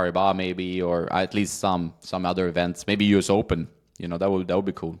BNP Paribas maybe, or at least some other events, maybe US Open, you know, that would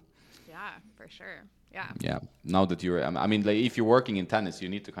be cool. Yeah, for sure. Yeah. Yeah. Now that you're, I mean, like, if you're working in tennis, you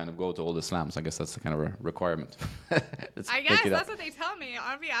need to kind of go to all the slams. I guess that's the kind of a requirement. I guess that's what they tell me.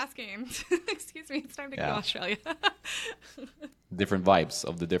 I'll be asking. Excuse me, it's time to go to Australia. Different vibes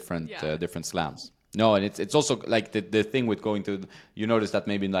of the different slams. No, and it's also like the thing with going to, you notice that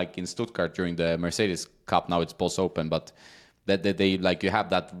maybe like in Stuttgart during the Mercedes Cup, now it's Boss Open, but that they like, you have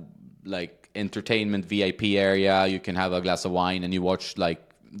that like entertainment VIP area, you can have a glass of wine and you watch like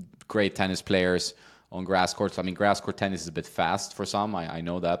great tennis players on grass courts. I mean, grass court tennis is a bit fast for some, I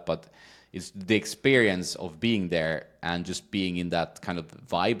know that, but it's the experience of being there and just being in that kind of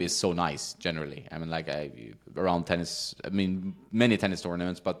vibe is so nice generally. I mean, like around tennis, I mean, many tennis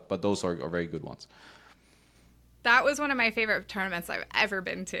tournaments, but those are very good ones. That was one of my favorite tournaments I've ever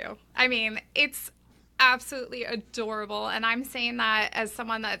been to. I mean, it's absolutely adorable. And I'm saying that as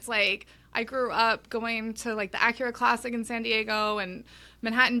someone that's like, I grew up going to like the Acura Classic in San Diego, and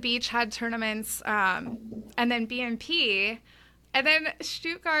Manhattan Beach had tournaments, and then BNP. And then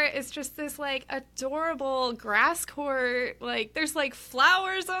Stuttgart is just this like adorable grass court. Like there's like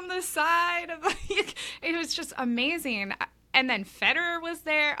flowers on the side of like, it was just amazing. And then Federer was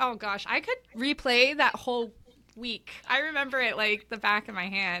there. Oh gosh, I could replay that whole week. I remember it like the back of my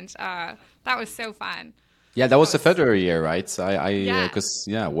hand. That was so fun. Yeah, that was the Federer year, right? So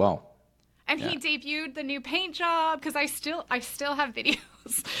wow. And he debuted the new paint job, because I still have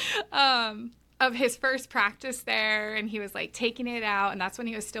videos of his first practice there, and he was like taking it out, and that's when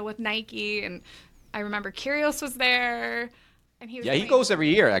he was still with Nike. And I remember Kyrgios was there, and he was he goes every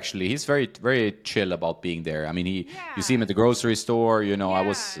year. Actually, he's very very chill about being there. I mean, you see him at the grocery store. You know, I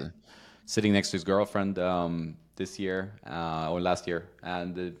was sitting next to his girlfriend this year or last year,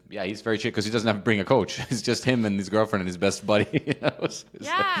 and he's very chill because he doesn't have to bring a coach. It's just him and his girlfriend and his best buddy. You know?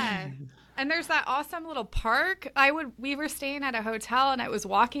 And there's that awesome little park. We were staying at a hotel and it was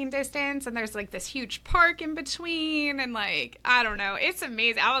walking distance, and there's like this huge park in between, and like, I don't know, it's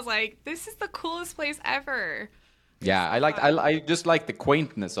amazing. I was like, this is the coolest place ever. Yeah, I just like the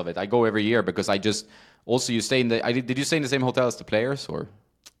quaintness of it. I go every year because you stay in did you stay in the same hotel as the players, or?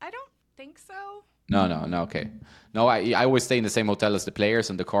 I don't think so. No, okay. No, I always stay in the same hotel as the players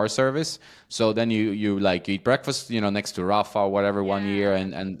and the car service. So then you like eat breakfast, you know, next to Rafa or whatever 1 year,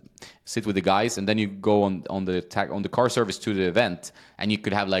 and sit with the guys, and then you go on the car service to the event, and you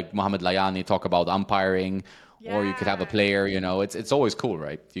could have like Mohamed Layani talk about umpiring, or you could have a player. You know, it's always cool,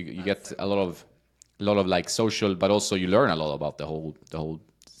 right? You get a lot of like social, but also you learn a lot about the whole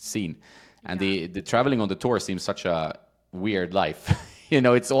scene, and the traveling on the tour seems such a weird life. You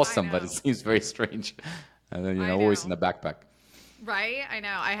know, it's awesome, but it seems very strange. And then, always in the backpack. Right? I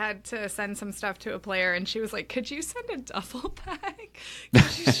know. I had to send some stuff to a player, and she was like, could you send a duffel bag?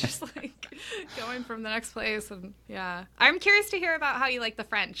 Because she's just like going from the next place. And I'm curious to hear about how you like the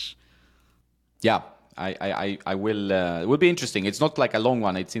French. Yeah, I will. It will be interesting. It's not like a long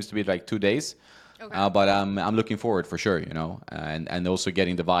one. It seems to be like 2 days. Okay. But I'm looking forward for sure, you know, and also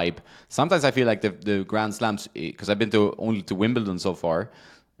getting the vibe. Sometimes I feel like the Grand Slams, because I've been only to Wimbledon so far.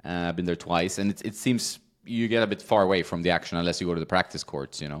 I've been there twice, and it seems, you get a bit far away from the action unless you go to the practice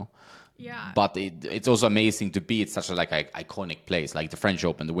courts, you know. Yeah. But it's also amazing to be at such a like iconic place, like the French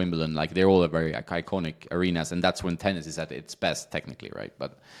Open, the Wimbledon, like they're all a very iconic arenas, and that's when tennis is at its best, technically, right?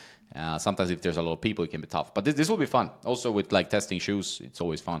 But sometimes if there's a lot of people, it can be tough. But this will be fun. Also with like testing shoes, it's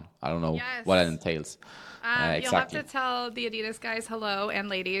always fun. I don't know what that entails. Exactly. You'll have to tell the Adidas guys hello and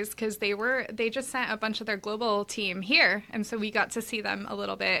ladies, because they just sent a bunch of their global team here, and so we got to see them a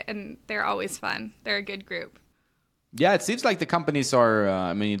little bit, and they're always fun. They're a good group. Yeah, it seems like the companies are,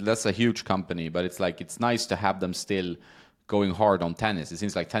 I mean, that's a huge company, but it's like, it's nice to have them still going hard on tennis. It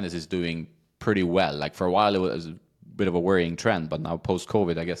seems like tennis is doing pretty well. Like for a while, it was a bit of a worrying trend, but now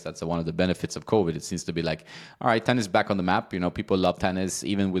post-COVID, I guess that's one of the benefits of COVID. It seems to be like, all right, tennis back on the map. You know, people love tennis,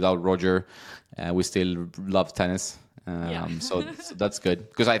 even without Roger. We still love tennis. So that's good.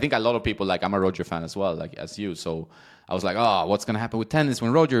 Because I think a lot of people, like, I'm a Roger fan as well, like as you. So I was like, oh, what's going to happen with tennis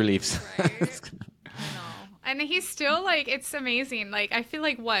when Roger leaves? Right. And he's still like, it's amazing. Like, I feel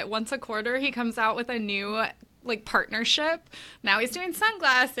like once a quarter he comes out with a new like partnership. Now he's doing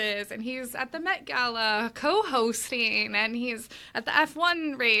sunglasses, and he's at the Met Gala co-hosting, and he's at the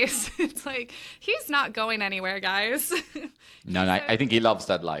F1 race. It's like, he's not going anywhere, guys. No, I think he loves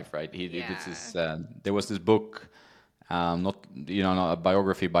that life, right? There was this book, not a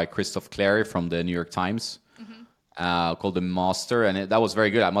biography by Christophe Clary from the New York Times. Called The Master, and that was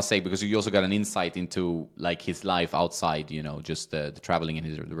very good, I must say, because you also got an insight into like his life outside, you know, just the traveling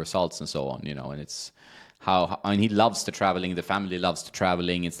and the results and so on, you know, and it's I mean, he loves the traveling, the family loves the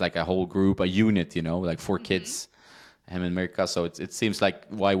traveling. It's like a whole group, a unit, you know, like 4 kids, him and Mirka. So it seems like,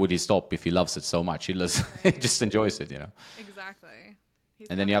 why would he stop if he loves it so much? He just enjoys it, you know. Exactly.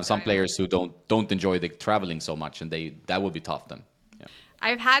 And then you have some players who don't enjoy the traveling so much, and that would be tough then.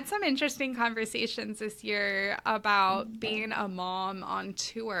 I've had some interesting conversations this year about being a mom on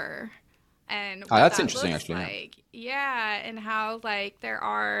tour, and what that's that interesting, looks actually. like. Yeah, and how like there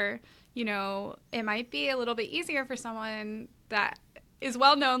are, you know, it might be a little bit easier for someone that is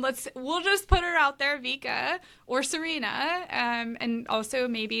well known. We'll just put her out there, Vika or Serena, and also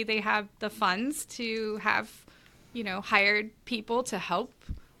maybe they have the funds to have, you know, hired people to help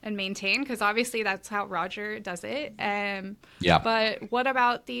and maintain, because obviously that's how Roger does it. But what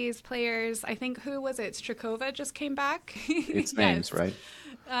about these players? I think, who was it? Strakova just came back. It's names, right?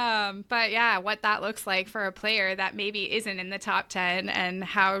 But yeah, what that looks like for a player that maybe isn't in the top 10, and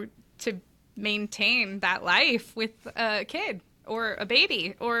how to maintain that life with a kid or a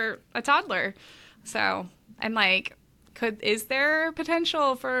baby or a toddler. So, and like, is there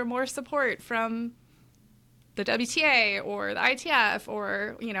potential for more support from the WTA or the ITF,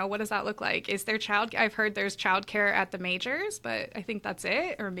 or, you know, what does that look like? Is there I've heard there's childcare at the majors, but I think that's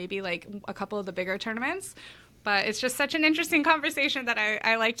it, or maybe like a couple of the bigger tournaments. But it's just such an interesting conversation that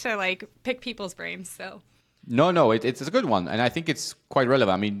I like to like pick people's brains. So no, it's a good one, and I think it's quite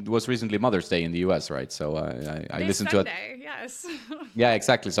relevant. I mean, it was recently Mother's Day in the US, right? So I listened Sunday, to it. Yes. Yeah,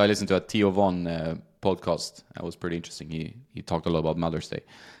 exactly. So I listened to a Theo Von podcast. That was pretty interesting. He talked a lot about Mother's Day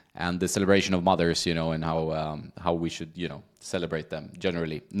and the celebration of mothers, you know, and how we should, you know, celebrate them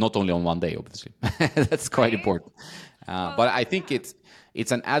generally, not only on one day, obviously. That's quite important. But I think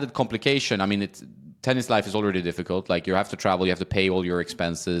it's an added complication. I mean, tennis life is already difficult. Like, you have to travel, you have to pay all your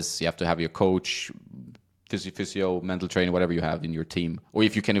expenses, you have to have your coach, physio, mental trainer, whatever you have in your team, or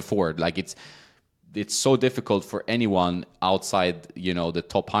if you can afford. Like, it's so difficult for anyone outside, you know, the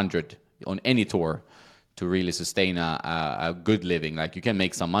top 100 on any tour to really sustain a good living. Like, you can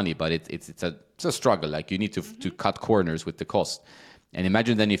make some money, but it's a struggle. Like, you need to cut corners with the cost. And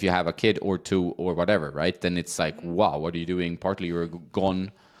imagine then if you have a kid or two or whatever, right? Then it's like, wow, what are you doing? Partly you're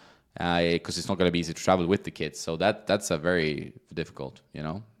gone, because it's not going to be easy to travel with the kids. So that's a very difficult, you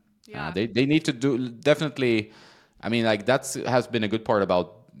know. Yeah. They need to do, definitely. I mean, like, has been a good part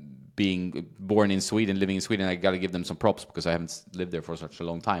about being born in Sweden, living in Sweden. I got to give them some props, because I haven't lived there for such a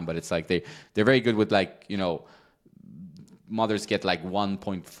long time. But it's like they're very good with, like, you know, mothers get like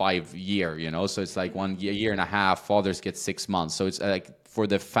 1.5 year, you know, so it's like 1 year and a half. Fathers get 6 months. So it's like, for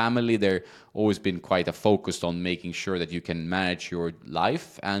the family, they're always been quite focused on making sure that you can manage your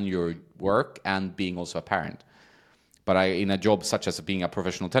life and your work and being also a parent. But in a job such as being a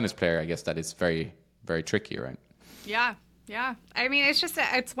professional tennis player, I guess that is very, very tricky, right? Yeah. Yeah. I mean,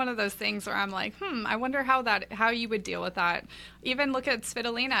 it's one of those things where I'm like, I wonder how you would deal with that. Even look at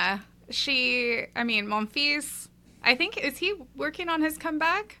Svitolina. Monfils, I think, is he working on his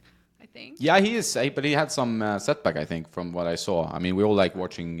comeback? I think. Yeah, he is. But he had some setback, I think, from what I saw. I mean, we all like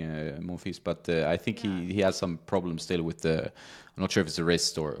watching Monfils, but I think he has some problems still with I'm not sure if it's the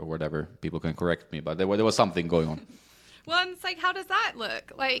wrist or whatever. People can correct me, but there was something going on. Well, and it's like, how does that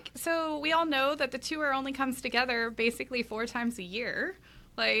look? Like, so we all know that the tour only comes together basically 4 times a year.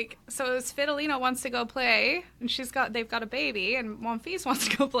 Like, so if Fidelina wants to go play, and they've got a baby, and Monfils wants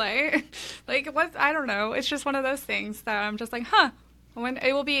to go play, like, what? I don't know. It's just one of those things that I'm just like, huh. When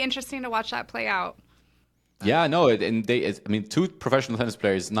it will be interesting to watch that play out. Yeah, no, I mean, 2 professional tennis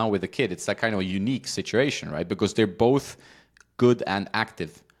players now with a kid, it's that kind of a unique situation, right? Because they're both good and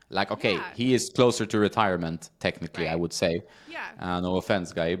active. Like, okay, he is closer to retirement, technically, right. I would say. Yeah. No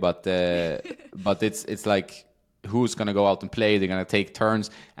offense, guy, but it's like, who's going to go out and play? They're going to take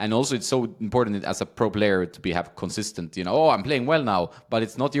turns. And also, it's so important as a pro player to have consistent, oh, I'm playing well now, but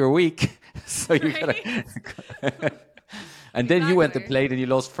it's not your week. So you gotta... And then you went and played and you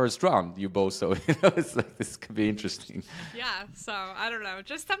lost first round, you both. So, it's like, this could be interesting. Yeah, so I don't know.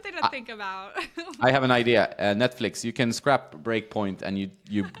 Just something to think about. I have an idea. Netflix, you can scrap Breakpoint and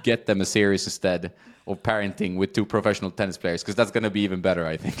you get them a series instead of parenting with 2 professional tennis players, because that's going to be even better,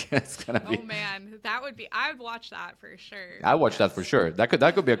 I think. It's gonna be... Oh, man. That would be... I would watch that for sure. I watch that for sure. That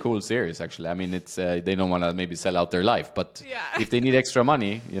could be a cool series, actually. I mean, it's they don't want to maybe sell out their life, but if they need extra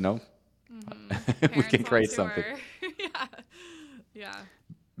money, we can create something. Yeah.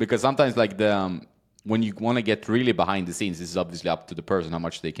 Because sometimes, like, when you want to get really behind the scenes, this is obviously up to the person how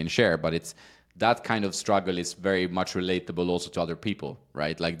much they can share, but it's that kind of struggle is very much relatable also to other people,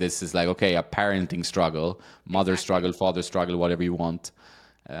 right? Like, this is like, okay, a parenting struggle, mother struggle, father struggle, whatever you want,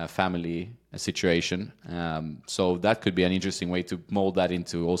 family situation. So that could be an interesting way to mold that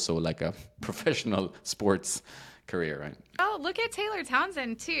into also like a professional sports career, right? Oh, look at Taylor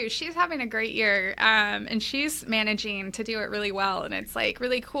Townsend too. She's having a great year, and she's managing to do it really well. And it's like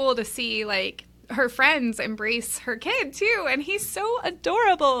really cool to see like her friends embrace her kid too, and he's so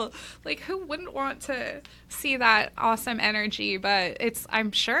adorable. Like, who wouldn't want to see that awesome energy? But it's,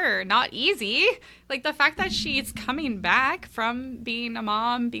 I'm sure, not easy. Like, the fact that she's coming back from being a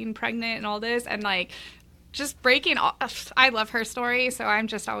mom, being pregnant, and all this, and like just breaking off. I love her story, so I'm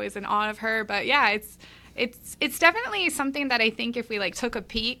just always in awe of her. But yeah, it's definitely something that I think if we like took a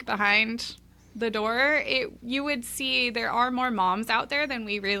peek behind the door, you would see there are more moms out there than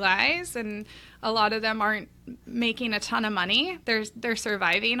we realize, and a lot of them aren't making a ton of money. They're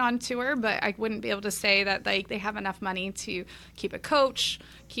surviving on tour, but I wouldn't be able to say that like they have enough money to keep a coach,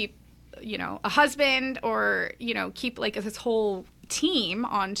 keep a husband, or keep like this whole team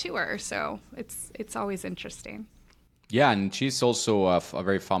on tour. So it's always interesting. Yeah, and she's also a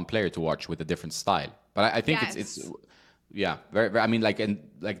very fun player to watch with a different style. But I think it's yeah, very, very, I mean,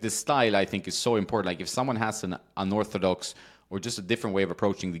 like this style, I think, is so important. Like, if someone has an unorthodox or just a different way of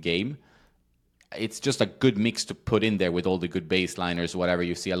approaching the game, it's just a good mix to put in there with all the good baseliners, whatever.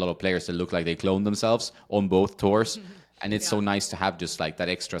 You see a lot of players that look like they clone themselves on both tours. And it's so nice to have just like that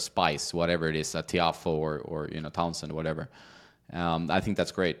extra spice, whatever it is, a Tiafoe or Townsend or whatever. I think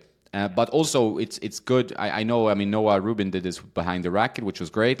that's great. But also, it's good. I know, I mean, Noah Rubin did this behind the racket, which was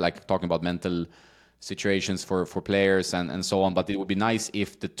great, like talking about mental situations for players and so on. But it would be nice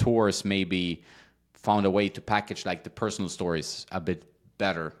if the tours maybe found a way to package like the personal stories a bit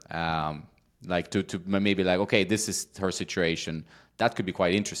better. Like to maybe like, okay, this is her situation. That could be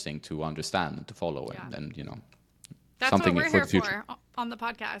quite interesting to understand and to follow. Yeah. And that's something what we're for here the future. For on the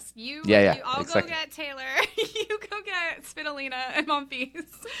podcast. You all exactly. Go get Taylor. You go get Svitolina and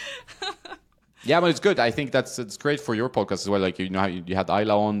Monfils. Yeah, but it's good. I think it's great for your podcast as well. Like, you had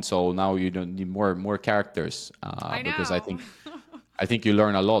Ayla on, so now you don't need more characters. I know. Because I think you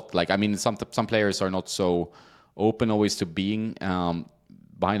learn a lot. Like, I mean, some players are not so open always to being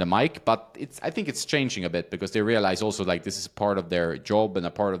behind a mic, but I think it's changing a bit because they realize also like this is part of their job and a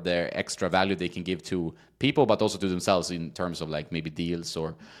part of their extra value they can give to people, but also to themselves in terms of like maybe deals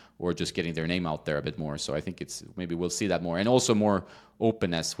or just getting their name out there a bit more. So I think maybe we'll see that more, and also more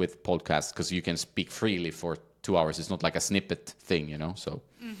openness with podcasts because you can speak freely for 2 hours. It's not like a snippet thing, so.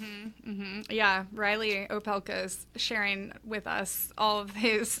 Yeah, Riley Opelka is sharing with us all of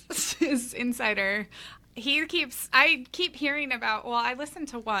his insider. I keep hearing about, well, I listened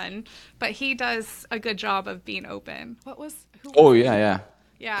to one, but he does a good job of being open. Yeah.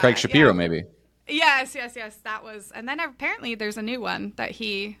 Craig Shapiro, maybe. Yes, that was. And then apparently there's a new one that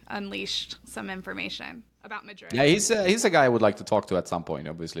he unleashed some information about Madrid. Yeah, he's a guy I would like to talk to at some point.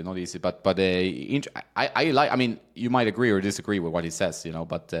 Obviously, not easy, but I like. I mean, you might agree or disagree with what he says,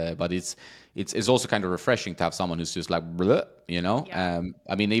 but it's also kind of refreshing to have someone who's just like, bleh, Yeah.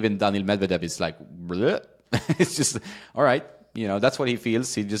 I mean, even Daniil Medvedev is like, bleh. It's just all right. That's what he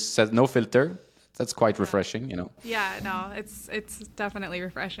feels. He just says no filter. That's quite refreshing. Yeah, no, it's definitely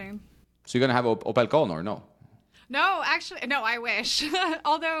refreshing. So you're gonna have Opelka on or no? No, actually, no, I wish.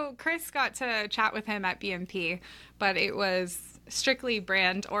 Although Chris got to chat with him at BMP, but it was strictly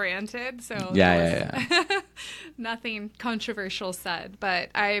brand oriented. So nothing controversial said. But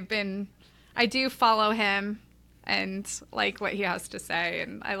I do follow him and like what he has to say.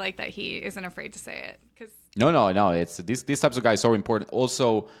 And I like that he isn't afraid to say it. No. It's these types of guys are important.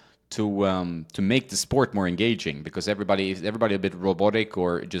 Also, to make the sport more engaging, because everybody a bit robotic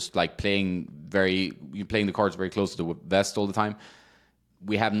or just like playing the cards very close to the vest all the time.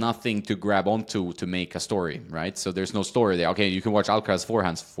 We have nothing to grab onto to make a story, right? So there's no story there. Okay, you can watch Alcaraz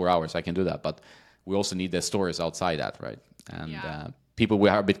forehands for 4 hours. I can do that, but we also need the stories outside that, right? And people who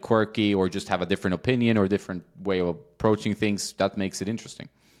are a bit quirky or just have a different opinion or different way of approaching things, that makes it interesting.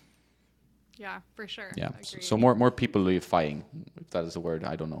 Yeah, for sure. Yeah, so more peopleifying, if that is a word.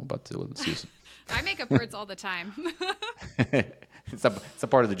 I don't know, but we'll use it. I make up words all the time. It's a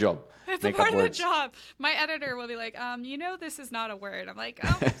part of the job. It's a part of the job. My editor will be like, this is not a word. I'm like,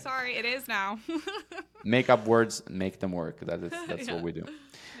 oh, sorry, it is now. Make up words, make them work. That's what we do.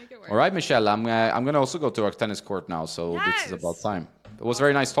 Make it work. All right, Michelle, I'm going to also go to our tennis court now, so this is about time. It was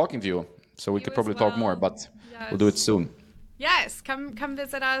very nice talking to you, so we could probably talk more, but we'll do it soon. Yes, come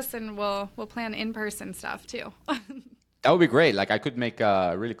visit us, and we'll plan in-person stuff too. That would be great. Like I could make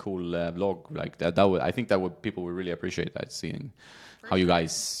a really cool vlog like that. I think people would really appreciate that, seeing how you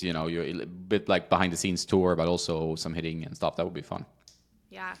guys, you're a bit like behind the scenes tour, but also some hitting and stuff. That would be fun.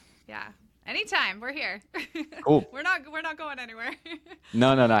 Yeah. Anytime, we're here. Cool. We're not going anywhere.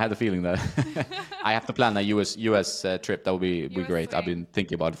 No. I had the feeling that I have to plan a US trip. That would be great. I've been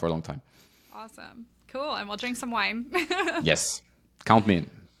thinking about it for a long time. Awesome. Cool. And we'll drink some wine. Yes. Count me in.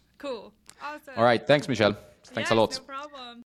 Cool. Awesome. All right. Thanks, Michelle. Thanks a lot. No problem.